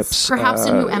 lens, perhaps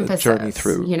a new emphasis, journey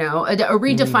through. You know, a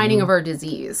redefining of our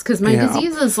disease. Because my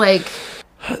disease is like...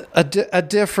 A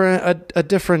different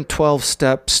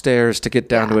 12-step stairs to get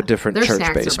down to a different their church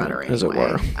snacks basement, are better as it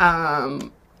were.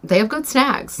 They have good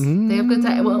snacks. They have good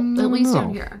snacks. Well, at least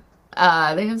down here.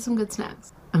 They have some good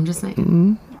snacks. I'm just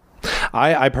saying.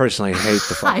 I personally hate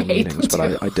the fucking meetings,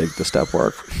 but I dig the step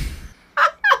work.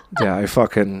 Yeah, I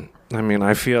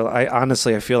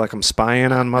honestly feel like I'm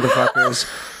spying on motherfuckers.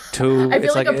 I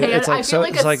feel like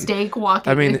a steak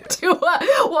walking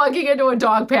into a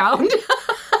dog pound.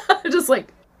 Just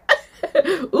like,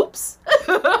 oops.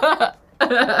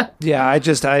 Yeah, I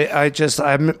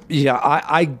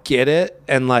get it,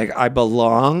 and like I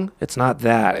belong. It's not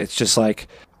that. It's just like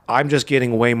I'm just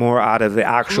getting way more out of the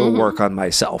actual work on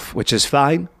myself, which is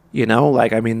fine. You know,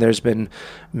 like, I mean, there's been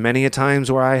many a times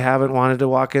where I haven't wanted to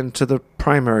walk into the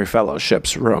primary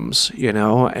fellowships rooms, you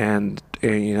know, and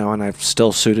I've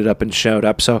still suited up and showed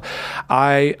up. So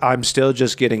I'm still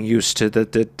just getting used to the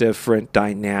different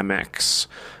dynamics,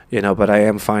 you know, but I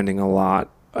am finding a lot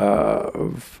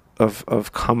of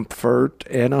comfort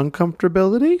and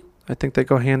uncomfortability, I think they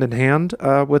go hand in hand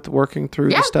with working through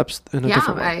the steps in a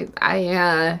different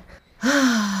way.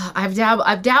 I've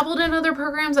dabbled in other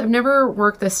programs. I've never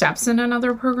worked the steps in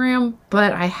another program,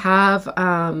 but I have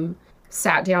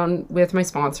sat down with my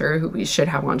sponsor, who we should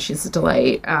have on. She's a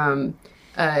delight.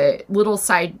 Little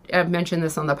side, I've mentioned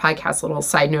this on the podcast, little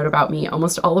side note about me.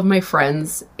 Almost all of my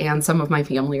friends and some of my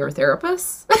family are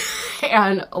therapists.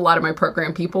 And a lot of my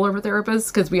program people are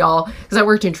therapists because I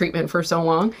worked in treatment for so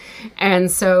long.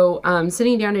 And so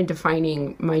sitting down and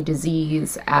defining my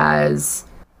disease as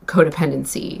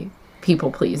codependency,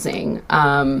 people pleasing,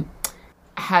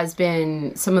 has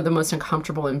been some of the most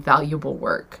uncomfortable and valuable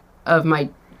work of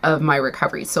my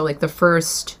recovery. So like the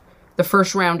first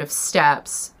round of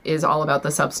steps is all about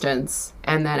the substance.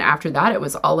 And then after that, it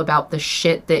was all about the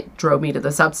shit that drove me to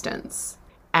the substance.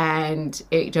 And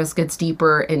it just gets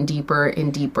deeper and deeper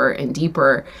and deeper and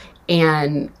deeper.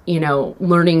 And,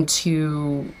 learning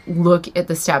to look at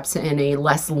the steps in a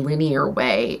less linear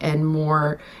way and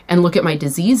look at my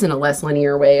disease in a less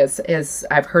linear way, as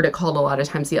I've heard it called a lot of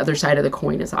times. The other side of the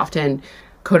coin is often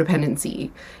codependency.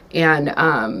 And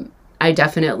I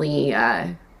definitely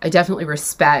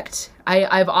respect.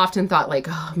 I've often thought like,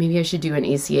 oh, maybe I should do an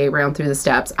ACA round through the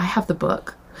steps. I have the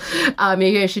book.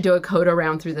 Maybe I should do a CODA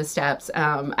round through the steps.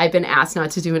 I've been asked not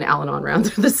to do an Al-Anon round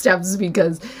through the steps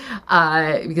because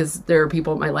there are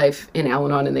people in my life in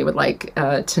Al-Anon and they would like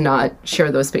to not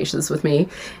share those spaces with me.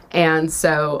 And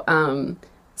so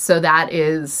that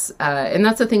is, and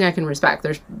that's the thing I can respect.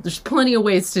 There's plenty of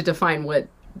ways to define what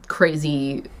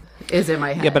crazy is in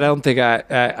my head. Yeah, but I don't think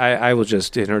I will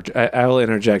just I will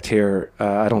interject here.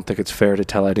 I don't think it's fair to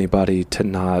tell anybody to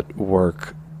not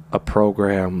work a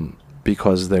program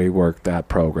because they work that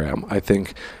program. I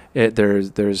think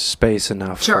there's space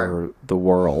enough for the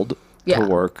world to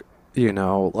work.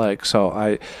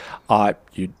 So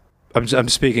I'm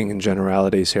speaking in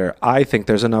generalities here. I think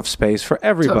there's enough space for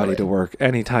everybody to work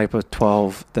any type of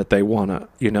 12 that they wanna,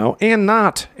 and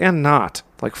not.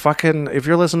 Like fucking, if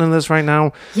you're listening to this right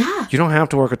now, you don't have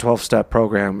to work a 12-step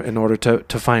program in order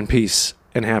to find peace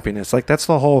and happiness. Like that's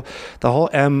the whole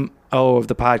MO of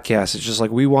the podcast. It's just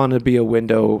like we want to be a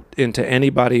window into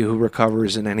anybody who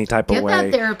recovers in any type of way.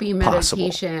 Get that therapy,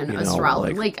 meditation,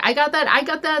 astrology. Like I got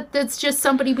that. That's just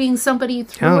somebody being somebody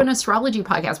through an astrology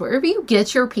podcast. Wherever you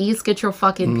get your peace, get your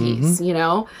fucking peace.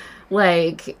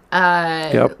 Like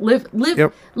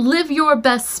live your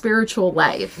best spiritual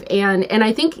life. And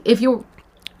I think if you're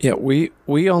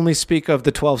we only speak of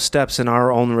the 12 steps in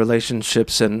our own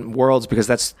relationships and worlds because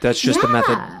that's just the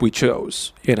method we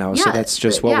chose, so that's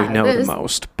just what we know the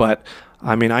most. But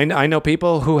I mean, I know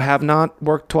people who have not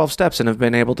worked 12 steps and have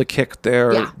been able to kick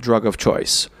their drug of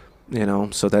choice,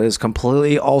 so that is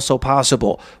completely also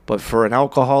possible. But for an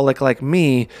alcoholic like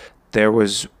me, there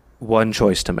was one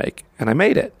choice to make and I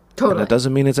made it. Totally. And it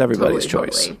doesn't mean it's everybody's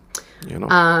choice.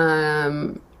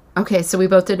 Okay, so we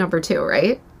both did number 2,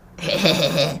 right?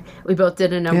 We both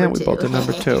did a number 2. Yeah, we both did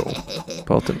number 2.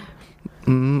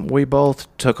 We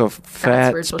both took a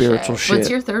fat spiritual shit.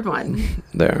 What's your third one?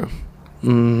 There.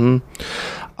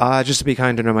 Just to be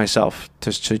kinder to myself,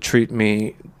 just to treat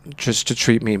me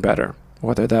better.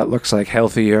 Whether that looks like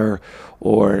healthier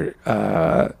or,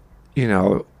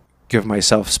 give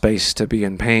myself space to be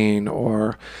in pain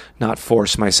or not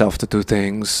force myself to do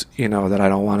things, that I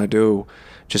don't want to do.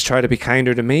 Just try to be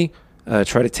kinder to me.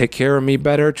 Try to take care of me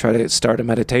better. Try to start a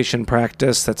meditation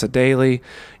practice that's a daily.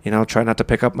 Try not to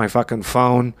pick up my fucking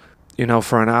phone,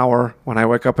 for an hour when I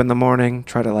wake up in the morning.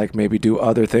 Try to maybe do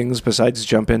other things besides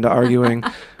jump into arguing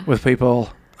with people.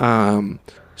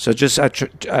 So just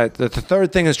the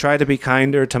third thing is try to be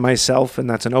kinder to myself, and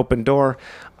that's an open door.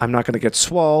 I'm not going to get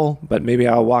swole, but maybe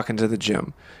I'll walk into the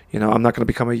gym. I'm not going to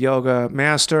become a yoga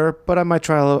master, but I might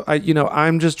try.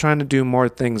 I'm just trying to do more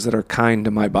things that are kind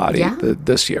to my body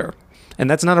this year. And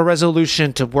that's not a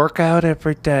resolution to work out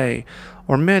every day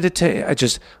or meditate. I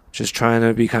just trying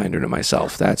to be kinder to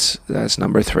myself. That's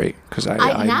number 3 because I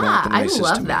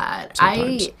love that.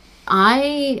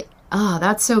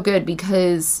 That's so good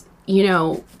because we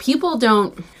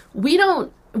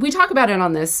talk about it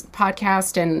on this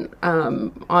podcast and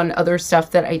on other stuff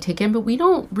that I take in, but we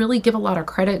don't really give a lot of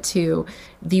credit to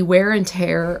the wear and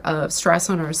tear of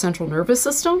stress on our central nervous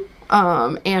system.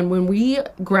 And when we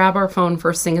grab our phone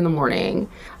first thing in the morning,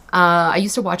 I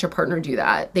used to watch a partner do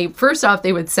that. First off,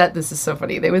 they would set, this is so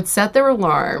funny, they would set their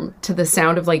alarm to the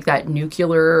sound of that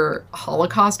nuclear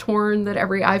Holocaust horn that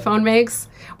every iPhone makes.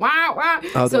 Wah, wah.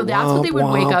 Oh, so that's what they would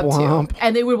wake up to.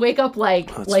 And they would wake up like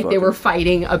they were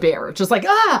fighting a bear, just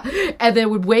and they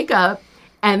would wake up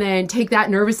and then take that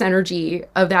nervous energy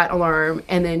of that alarm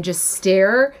and then just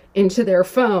stare into their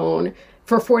phone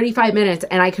for 45 minutes,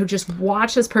 and I could just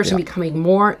watch this person Yeah. becoming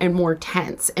more and more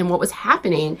tense. And what was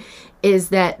happening is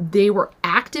that they were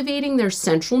activating their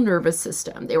central nervous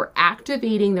system. They were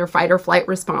activating their fight or flight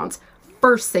response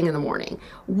first thing in the morning.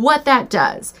 What that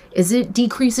does is it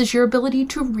decreases your ability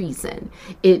to reason.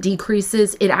 It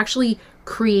actually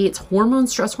creates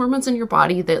hormones, stress hormones in your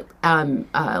body that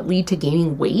lead to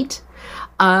gaining weight.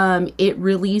 It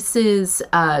releases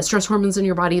stress hormones in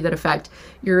your body that affect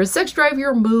your sex drive,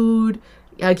 your mood,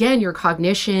 again, your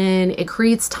cognition. It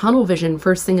creates tunnel vision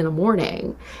first thing in the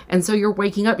morning. And so you're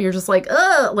waking up and you're just like,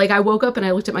 ugh. Like I woke up and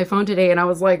I looked at my phone today and I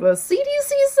was like, the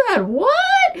CDC said what?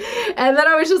 And then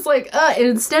I was just like, and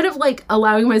instead of like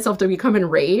allowing myself to become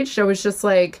enraged, I was just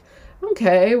like,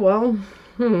 okay, well,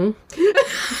 you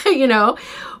know,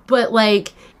 but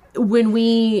like when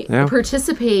we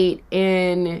participate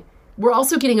in, we're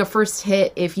also getting a first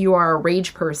hit if you are a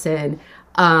rage person,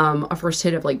 a first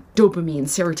hit of like dopamine,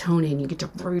 serotonin. You get to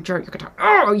rage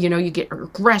out, you get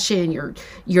aggression, your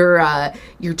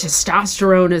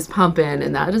testosterone is pumping,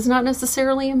 and that is not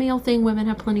necessarily a male thing. Women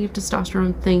have plenty of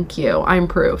testosterone. Thank you. I'm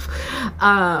proof.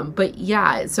 But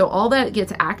yeah, so all that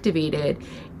gets activated.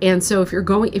 And so if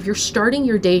you're starting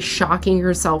your day shocking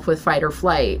yourself with fight or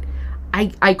flight,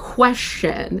 I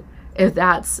question if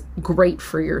that's great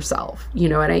for yourself. You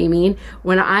know what I mean?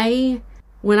 When I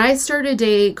start a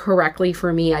day correctly,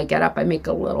 for me, I get up, I make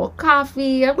a little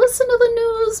coffee, I listen to the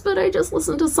news, but I just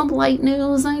listen to some light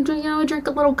news. I drink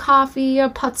a little coffee, I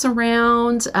putz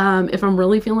around. If I'm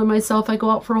really feeling myself, I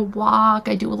go out for a walk,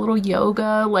 I do a little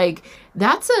yoga. Like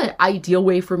that's an ideal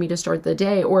way for me to start the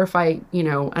day. Or if I,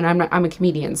 and I'm a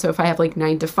comedian, so if I have like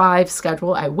 9 to 5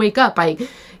 schedule, I wake up, I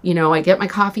get my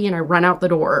coffee and I run out the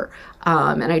door.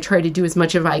 And I try to do as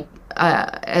much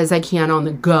as I can on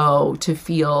the go to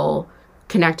feel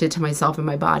connected to myself and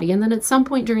my body. And then at some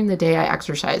point during the day, I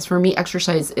exercise. For me,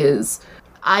 exercise is,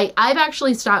 I've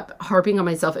actually stopped harping on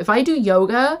myself. If I do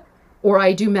yoga or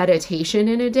I do meditation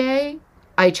in a day,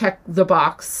 I check that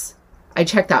box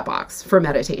for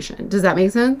meditation. Does that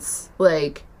make sense?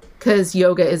 Like, because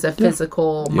yoga is a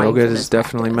physical yoga is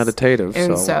definitely practice. Meditative.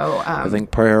 And so I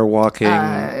think prayer, walking,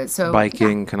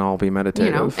 biking can all be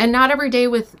meditative. And not every day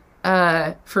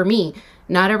for me,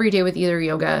 not every day with either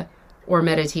yoga or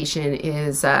meditation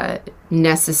is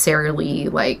necessarily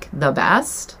like the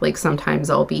best. Like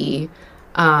sometimes I'll be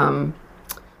sometimes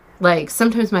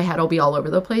my head will be all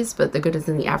over the place, but the good is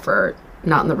in the effort,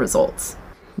 not in the results.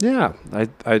 Yeah,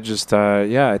 I just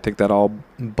I think that all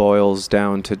boils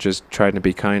down to just trying to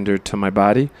be kinder to my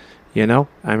body.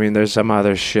 I mean, there's some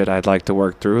other shit I'd like to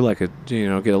work through, like get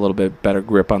a little bit better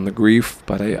grip on the grief.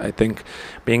 But I think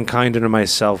being kinder to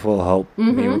myself will help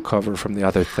me recover from the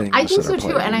other things. I think so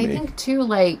too, and I think too,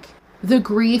 like the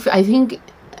grief. I think,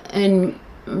 and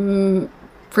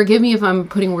forgive me if I'm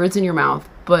putting words in your mouth,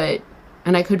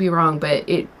 and I could be wrong, but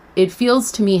it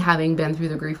feels to me, having been through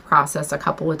the grief process a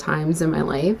couple of times in my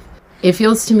life, it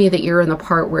feels to me that you're in the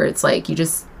part where it's like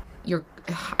you're.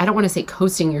 I don't want to say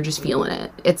coasting, you're just feeling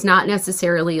it. It's not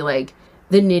necessarily like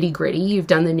the nitty gritty. You've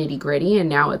done the nitty gritty and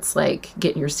now it's like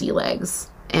getting your sea legs.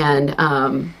 And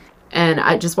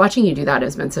I just watching you do that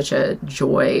has been such a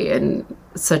joy and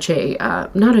such a,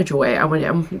 not a joy.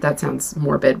 That sounds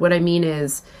morbid. What I mean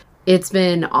is it's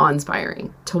been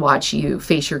awe-inspiring to watch you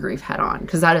face your grief head on,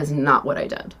 because that is not what I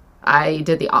did. I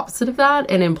did the opposite of that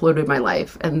and imploded my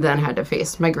life and then had to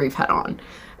face my grief head on.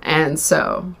 And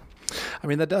so... I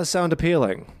mean, that does sound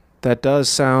appealing.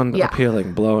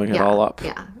 Appealing, blowing it all up.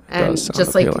 Yeah. And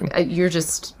just appealing. Like, you're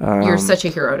such a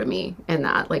hero to me in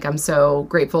that. Like, I'm so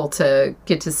grateful to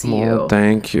get to see you.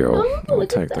 Thank you. I'll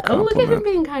take the compliment. Oh, look at him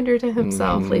being kinder to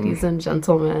himself, ladies and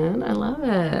gentlemen. I love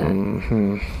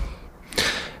it.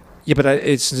 Yeah, but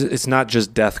it's not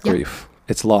just death grief.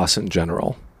 It's loss in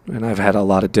general. And I've had a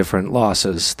lot of different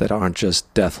losses that aren't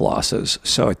just death losses.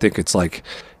 So I think it's like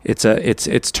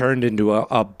it's turned into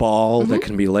a ball that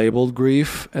can be labeled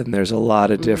grief, and there's a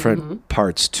lot of different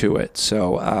parts to it.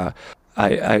 So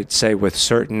I'd say with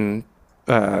certain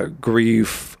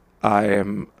grief, I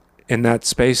am in that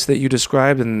space that you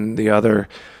described, and the other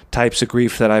types of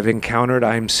grief that I've encountered,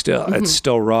 it's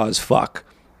still raw as fuck,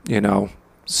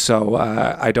 So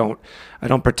I don't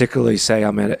particularly say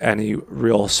I'm in any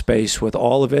real space with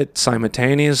all of it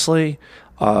simultaneously,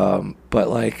 but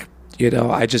like,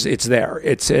 it's there.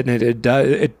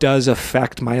 It does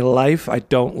affect my life. I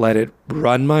don't let it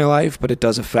run my life, but it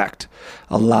does affect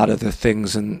a lot of the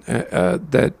things that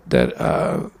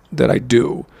I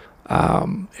do.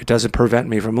 It doesn't prevent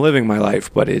me from living my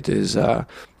life, but it is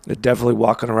definitely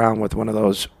walking around with one of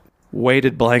those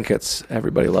weighted blankets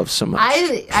everybody loves so much.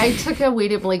 I took a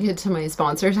weighted blanket to my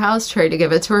sponsor's house, tried to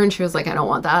give it to her, and she was like, I don't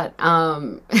want that.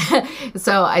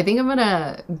 So I think I'm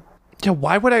gonna. Yeah,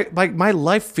 why would I, like, my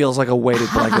life feels like a weighted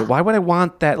blanket. Why would I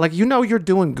want that? Like, you're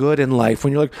doing good in life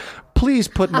when you're like, please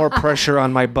put more pressure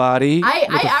on my body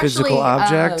with a physical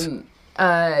object.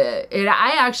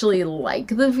 I actually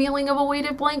like the feeling of a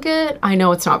weighted blanket. I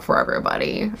know it's not for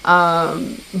everybody,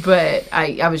 but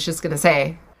I was just gonna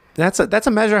say that's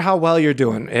a measure how well you're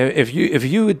doing. If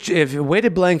a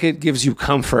weighted blanket gives you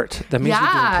comfort, that means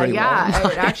you're doing pretty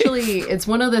well. It's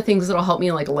one of the things that'll help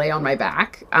me like lay on my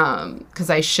back, because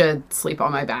I should sleep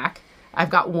on my back. I've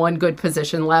got one good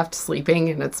position left sleeping,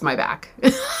 and it's my back.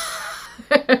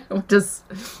 Just.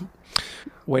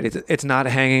 Wait, it's not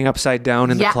hanging upside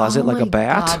down in the closet like a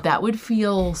bat? God, that would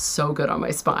feel so good on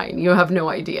my spine. You have no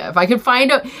idea. If I could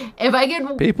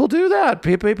People do that.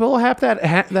 People have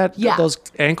those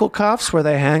ankle cuffs where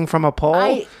they hang from a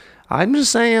pole. I'm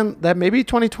just saying that maybe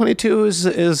 2022 is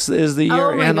the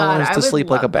year Anna learns to sleep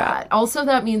like a bat. That. Also,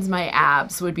 that means my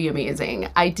abs would be amazing.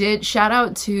 I did shout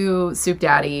out to Soup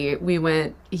Daddy.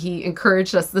 He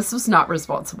encouraged us. This was not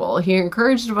responsible. He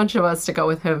encouraged a bunch of us to go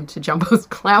with him to Jumbo's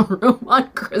Clown Room on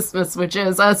Christmas, which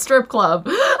is a strip club.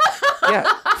 Yeah,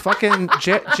 fucking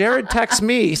Jared texts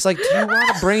me. He's like, "Do you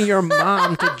want to bring your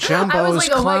mom to Jumbo's Clown Room?" I was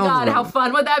like, "Oh my God, how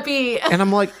fun would that be?" And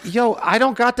I'm like, "Yo, I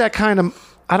don't got that kind of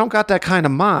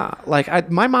ma. Like,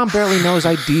 my mom barely knows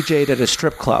I DJ'd at a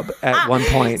strip club at one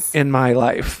point in my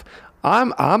life.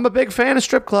 I'm a big fan of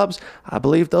strip clubs. I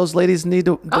believe those ladies need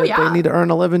to they need to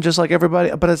earn a living just like everybody.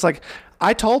 But it's like,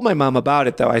 I told my mom about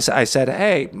it though. I said,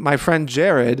 hey, my friend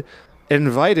Jared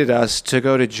invited us to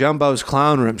go to Jumbo's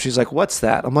Clown Room. She's like, what's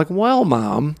that? I'm like, well,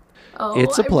 Mom,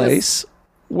 it's a place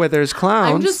where there's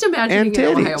clowns. I'm just imagining and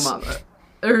titties. an Ohio mom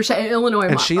or Illinois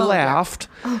mom. And she laughed,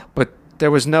 but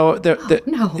there was no.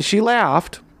 She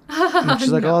laughed. And she's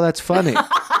like, oh, that's funny.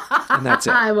 And that's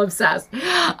it. I'm obsessed.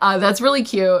 That's really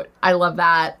cute. I love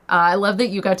that. I love that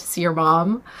you got to see your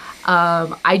mom.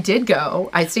 I did go.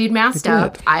 I stayed masked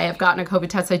up. I have gotten a COVID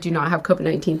test. I do not have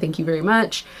COVID-19. Thank you very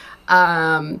much.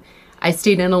 I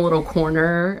stayed in a little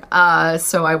corner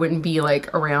so I wouldn't be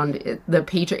like around the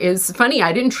patron. It's funny.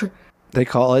 I didn't. They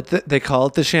call it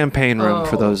the champagne room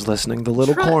for those listening. The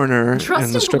little corner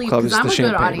in the strip club is the champagne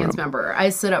room. I'm a good audience member. I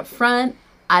sit up front.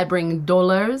 I bring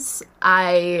dollars.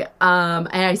 And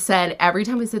I said, every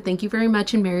time I said, thank you very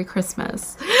much and Merry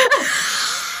Christmas.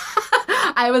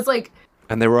 I was like,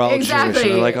 and they were all Jewish.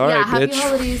 They're like, all right, happy bitch.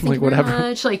 holidays, thank you very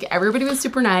much. Like, everybody was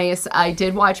super nice. I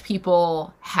did watch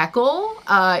people heckle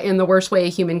in the worst way a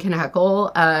human can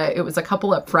heckle. It was a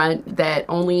couple up front that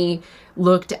only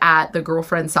looked at the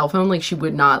girlfriend's cell phone. Like, she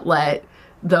would not let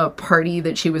the party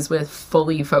that she was with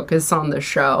fully focus on the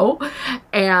show.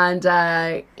 And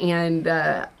I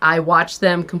watched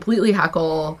them completely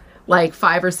heckle like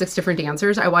 5 or 6 different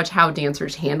dancers. I watched how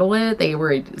dancers handle it.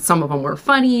 Some of them were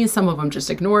funny. Some of them just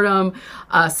ignored them.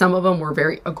 Some of them were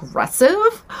very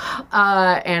aggressive.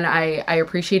 And I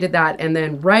appreciated that. And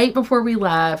then right before we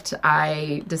left,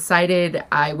 I decided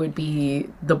I would be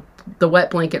the wet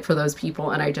blanket for those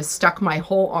people, and I just stuck my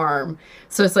whole arm.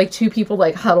 So it's like 2 people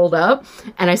like huddled up,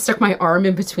 and I stuck my arm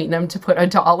in between them to put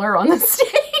 $1 on the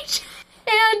stage.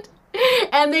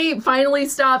 And they finally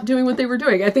stopped doing what they were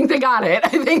doing. I think they got it.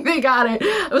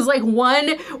 It was like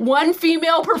one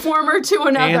female performer to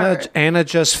another. Anna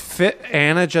just fisted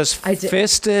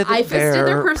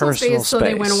their personal space, so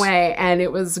they went away, and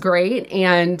it was great.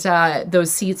 And those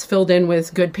seats filled in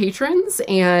with good patrons,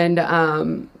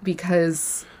 and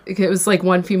because it was like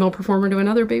one female performer to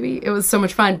another, baby. It was so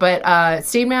much fun. But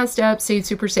stayed masked up, stayed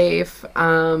super safe.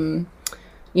 Straw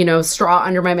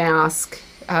under my mask.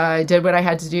 Did what I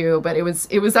had to do, but it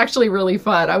was actually really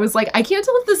fun. I was like, I can't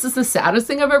tell if this is the saddest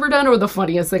thing I've ever done or the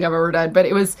funniest thing I've ever done, but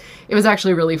it was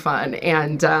actually really fun.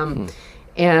 And so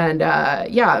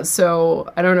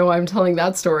I don't know why I'm telling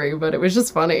that story, but it was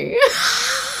just funny.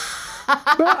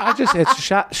 Well, it's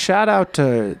shout out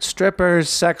to strippers,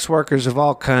 sex workers of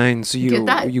all kinds.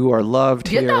 You are loved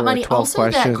here. Get that money. 12 also,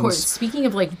 questions. Speaking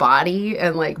of like body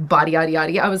and like body yada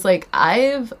yada, I was like,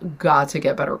 I've got to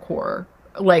get better core.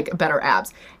 Like better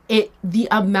abs. The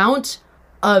amount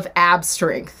of ab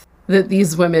strength that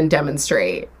these women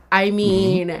demonstrate. I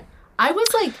mean, I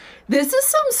was like, this is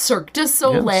some Cirque du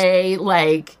Soleil,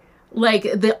 like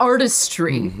the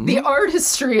artistry, the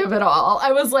artistry of it all.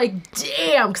 I was like,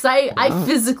 damn, because I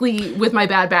physically, with my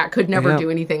bad back, could never do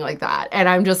anything like that. And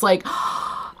I'm just like,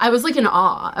 I was like in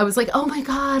awe. I was like, oh my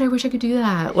God, I wish I could do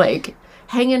that. Like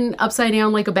hanging upside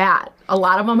down like a bat. A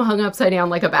lot of them hung upside down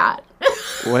like a bat.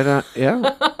 When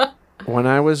When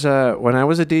I was a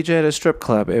DJ at a strip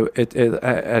club,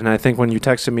 and I think when you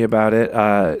texted me about it,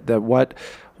 that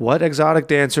what exotic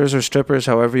dancers or strippers,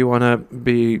 however you want to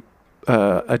be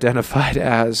identified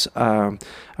as, are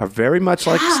very much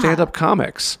like stand-up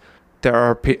comics. There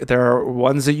are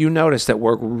ones that you notice that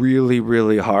work really,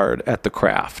 really hard at the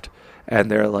craft, and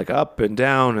they're like up and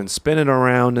down and spinning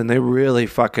around, and they really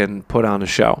fucking put on a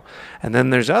show. And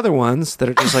then there's other ones that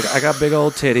are just like, I got big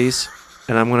old titties,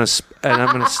 and I'm gonna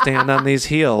stand on these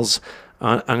heels.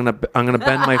 I'm gonna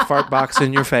bend my fart box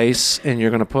in your face, and you're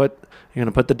gonna put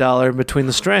the dollar in between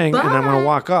the string, and I'm gonna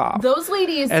walk off. Those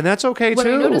ladies, and that's okay what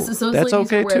too. I notice is those that's ladies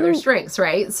okay wear their strengths,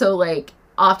 right? So like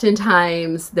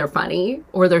oftentimes they're funny,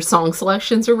 or their song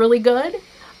selections are really good.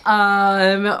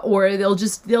 Or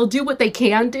they'll do what they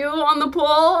can do on the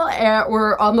pool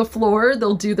or on the floor.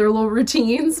 They'll do their little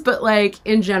routines, but like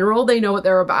in general, they know what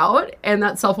they're about, and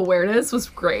that self-awareness was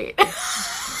great.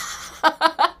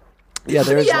 Yeah,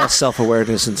 there is less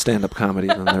self-awareness in stand-up comedy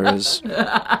than there is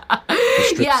the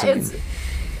strip scene.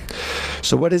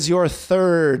 So what is your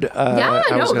third?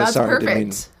 That's perfect. Didn't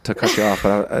mean to cut you off,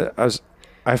 but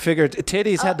I figured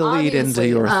titties had to lead into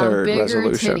your third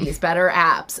resolution. Bigger titties, better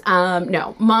abs.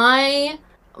 No, my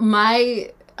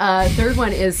third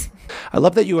one is. I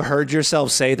love that you heard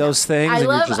yourself say those things. I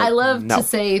love to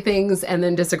say things and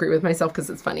then disagree with myself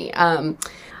because it's funny.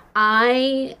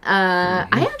 I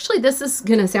actually, this is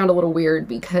gonna sound a little weird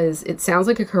because it sounds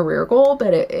like a career goal,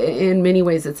 but in many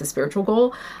ways it's a spiritual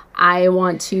goal. I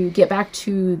want to get back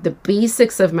to the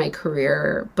basics of my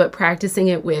career, but practicing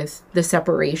it with the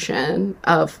separation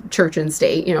of church and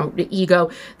state,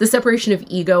 the separation of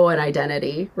ego and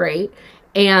identity, right?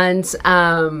 And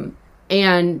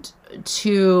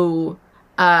to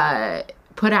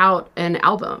put out an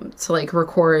album, to like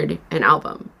record an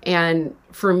album. And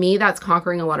for me, that's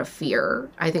conquering a lot of fear.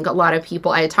 I think a lot of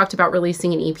people, I had talked about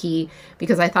releasing an EP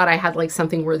because I thought I had like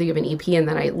something worthy of an EP, and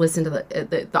then I listened to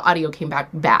the audio came back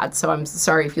bad. So I'm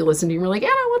sorry if you listened to it and you're like, yeah,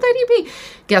 I want that EP.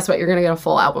 Guess what? You're going to get a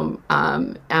full album.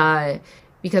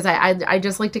 Because I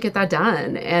just like to get that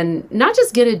done, and not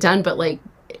just get it done, but like,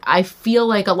 I feel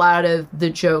like a lot of the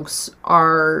jokes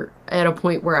are at a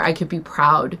point where I could be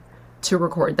proud to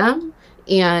record them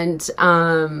and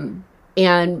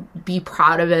be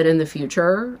proud of it in the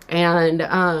future. And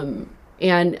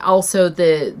also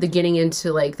the getting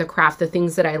into like the craft, the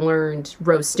things that I learned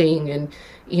roasting, and,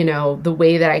 the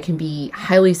way that I can be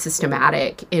highly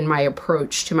systematic in my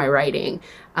approach to my writing,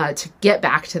 to get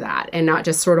back to that and not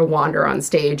just sort of wander on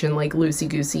stage and like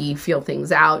loosey-goosey feel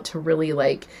things out, to really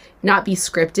like not be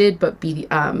scripted, but be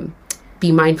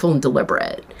mindful and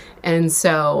deliberate. And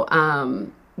so,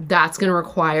 that's going to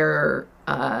require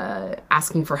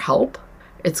asking for help.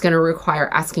 It's going to require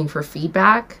asking for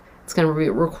feedback. It's going to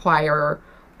require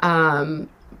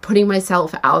putting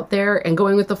myself out there and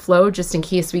going with the flow, just in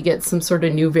case we get some sort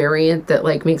of new variant that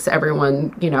like makes everyone,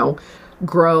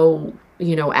 grow,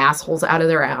 assholes out of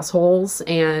their assholes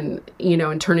and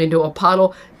turn into a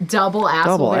puddle. Double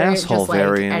asshole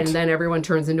variant. And then everyone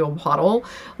turns into a puddle.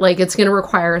 Like, it's going to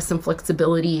require some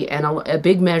flexibility and a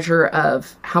big measure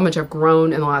of how much I've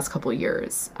grown in the last couple of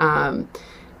years. And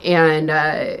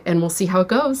we'll see how it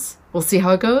goes.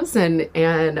 And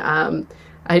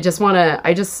I just,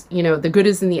 the good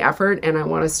is in the effort, and I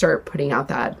want to start putting out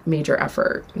that major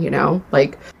effort,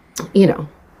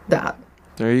 that.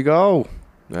 There you go.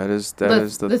 That is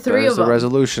the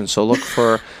resolution. So look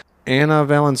for Ana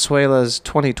Valenzuela's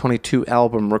 2022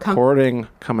 album recording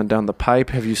coming down the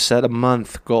pipe. Have you set a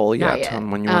month goal yet on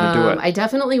when you want to do it? I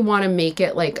definitely want to make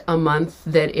it like a month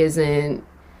that isn't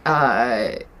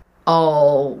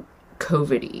all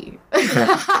COVID-y.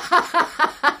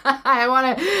 I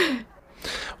want to.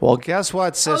 Well, guess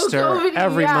what, sister?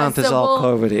 Every month is all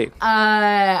COVID-y.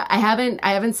 I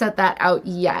haven't set that out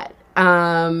yet.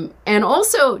 And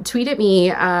also tweet at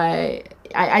me. I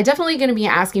definitely going to be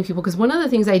asking people, because one of the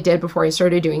things I did before I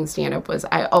started doing stand-up was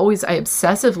I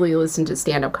obsessively listened to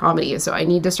stand-up comedy. So I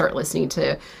need to start listening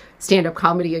to stand-up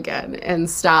comedy again and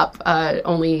stop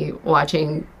only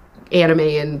watching anime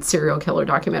and serial killer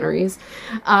documentaries.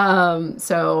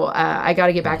 So I got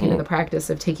to get back into the practice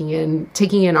of taking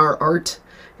in our art,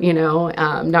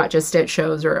 not just at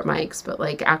shows or at mics, but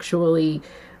like actually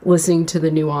listening to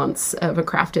the nuance of a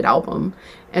crafted album.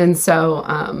 And so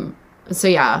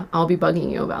yeah, I'll be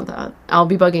bugging you about that. I'll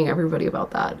be bugging everybody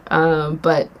about that.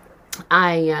 But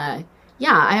I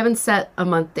haven't set a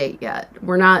month date yet.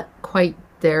 We're not quite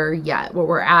there yet. What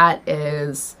we're at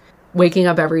is waking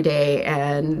up every day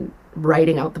and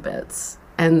writing out the bits,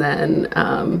 and then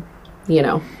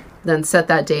then set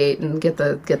that date and get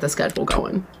the schedule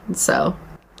going. So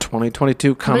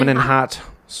 2022 coming in hot.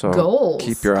 So goals.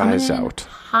 keep your Coming eyes in out.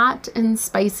 hot and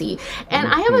spicy. And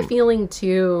I have a feeling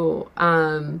too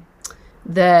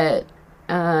that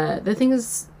the thing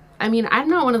is, I mean, I'm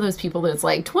not one of those people that's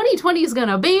like 2020 is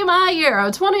gonna be my year,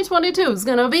 or 2022 is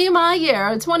gonna be my year,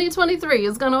 or 2023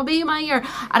 is gonna be my year.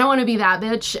 I don't want to be that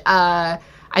bitch.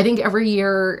 I think every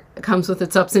year comes with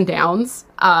its ups and downs.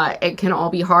 It can all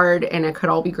be hard and it could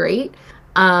all be great.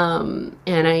 And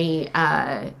I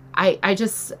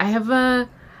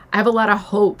have a lot of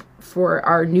hope for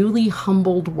our newly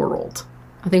humbled world.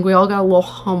 I think we all got a little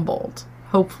humbled.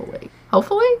 Hopefully,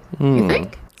 you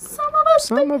think?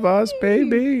 Some of us,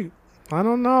 baby. I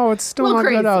don't know. It's still not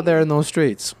crazy. good out there in those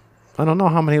streets. I don't know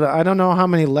how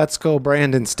many Let's Go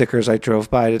Brandon stickers I drove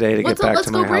by today to get back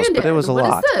to my house, but it was a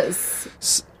lot. What is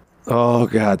this? Oh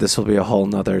God, this will be a whole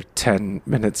nother 10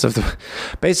 minutes of the...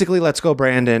 Basically, Let's Go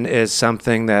Brandon is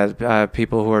something that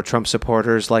people who are Trump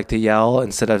supporters like to yell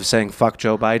instead of saying fuck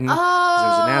Joe Biden. There's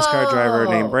a NASCAR driver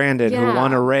named Brandon who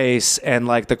won a race, and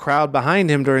like the crowd behind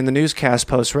him during the newscast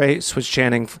post-race was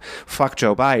chanting fuck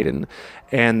Joe Biden.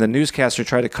 And the newscaster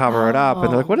tried to cover it up, and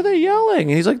they're like, what are they yelling?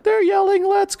 And he's like, they're yelling,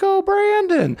 let's go,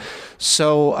 Brandon.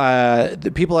 So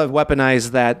the people have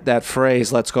weaponized that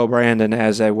phrase, let's go, Brandon,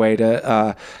 as a way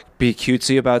to be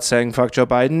cutesy about saying fuck Joe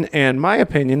Biden. And my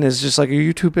opinion is just like, are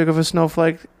you too big of a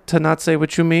snowflake to not say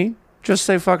what you mean? Just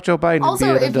say fuck Joe Biden Also,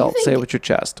 and be an if you adult. think- Say it with your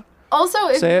chest. Also,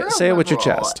 if Say you're it with your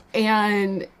liberal chest.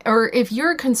 or if you're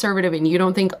a conservative and you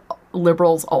don't think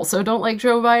liberals also don't like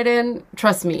Joe Biden,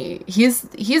 trust me, he's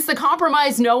the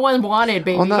compromise no one wanted,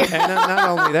 baby. Well, not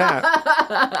only that.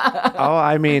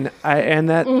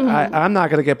 I'm not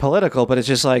going to get political, but it's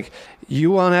just like,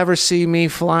 you won't ever see me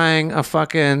flying a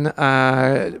fucking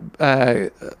I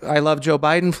love Joe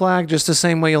Biden flag, just the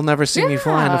same way you'll never see me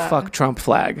flying a fuck Trump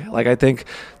flag. Like, I think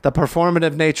the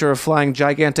performative nature of flying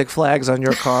gigantic flags on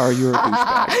your car, you're a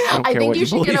douchebag. I think you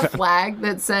should get a flag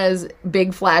that says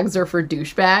big flags are for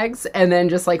douchebags, and then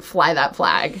just like fly that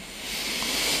flag.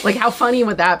 Like, how funny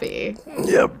would that be?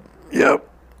 Yep.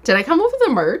 Did I come up with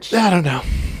a merch? I don't know.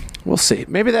 We'll see.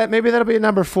 Maybe that'll be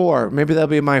number 4. Maybe that'll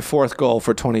be my 4th goal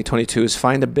for 2022 is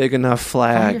find a big enough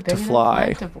flag to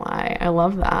fly. I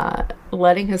love that.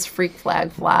 Letting his freak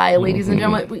flag fly, ladies and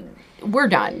gentlemen. We're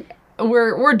done.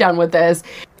 We're done with this.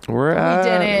 We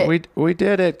did it. We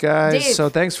did it, guys. Dave. So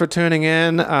thanks for tuning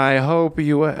in. I hope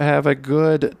you have a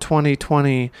good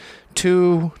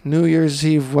 2022, New Year's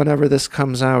Eve, whenever this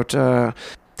comes out.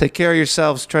 Take care of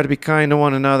yourselves. Try to be kind to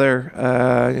one another.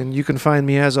 And you can find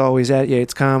me, as always, at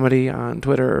Yates Comedy on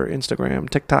Twitter, Instagram,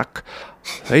 TikTok,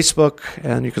 Facebook.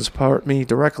 And you can support me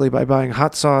directly by buying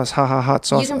hot sauce, hot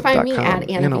sauce. You can find me at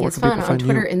Anna B is Fun on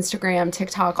Twitter, Instagram,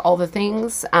 TikTok, all the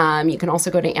things. You can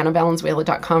also go to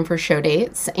AnnaValenzuela.com for show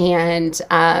dates. And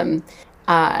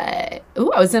I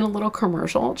was in a little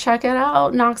commercial. Check it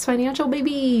out. Knox Financial,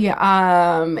 baby.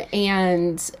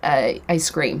 And I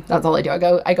scream. That's all I do. I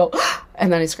go,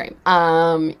 and then I scream.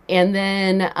 And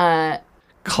then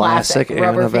classic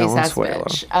rubber Anna face ass Valenzuela.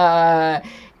 bitch.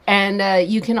 And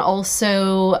you can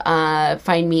also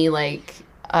find me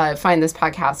find this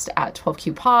podcast at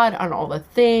 12Q Pod on all the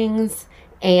things.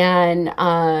 And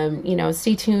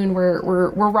stay tuned. We're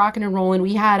rocking and rolling.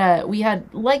 We had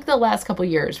like the last couple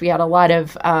years, we had a lot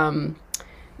of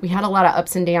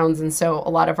ups and downs, and so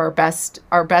a lot of our best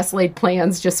laid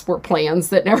plans just were plans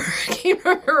that never came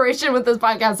to fruition with this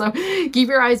podcast. So keep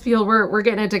your eyes peeled. We're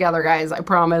getting it together, guys. I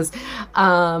promise.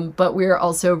 But we're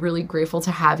also really grateful to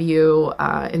have you,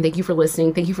 and thank you for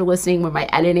listening. Thank you for listening when my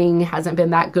editing hasn't been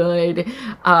that good.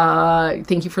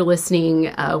 Thank you for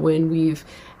listening when we've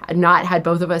not had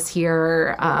both of us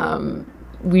here.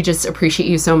 We just appreciate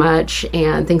you so much,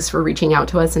 and thanks for reaching out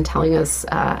to us and telling us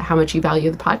how much you value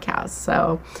the podcast.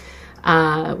 So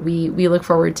we look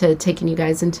forward to taking you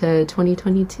guys into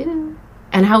 2022.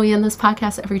 And how we end this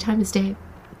podcast every time is Dave.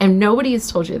 And nobody has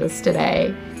told you this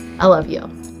today. I love you.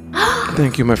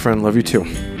 Thank you, my friend. Love you too.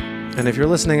 And if you're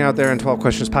listening out there in 12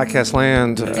 Questions Podcast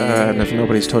land, and if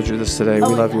nobody's told you this today, we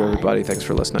love you, everybody. Thanks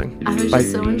for listening. I was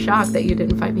just so in shock that you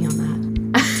didn't fight me on that.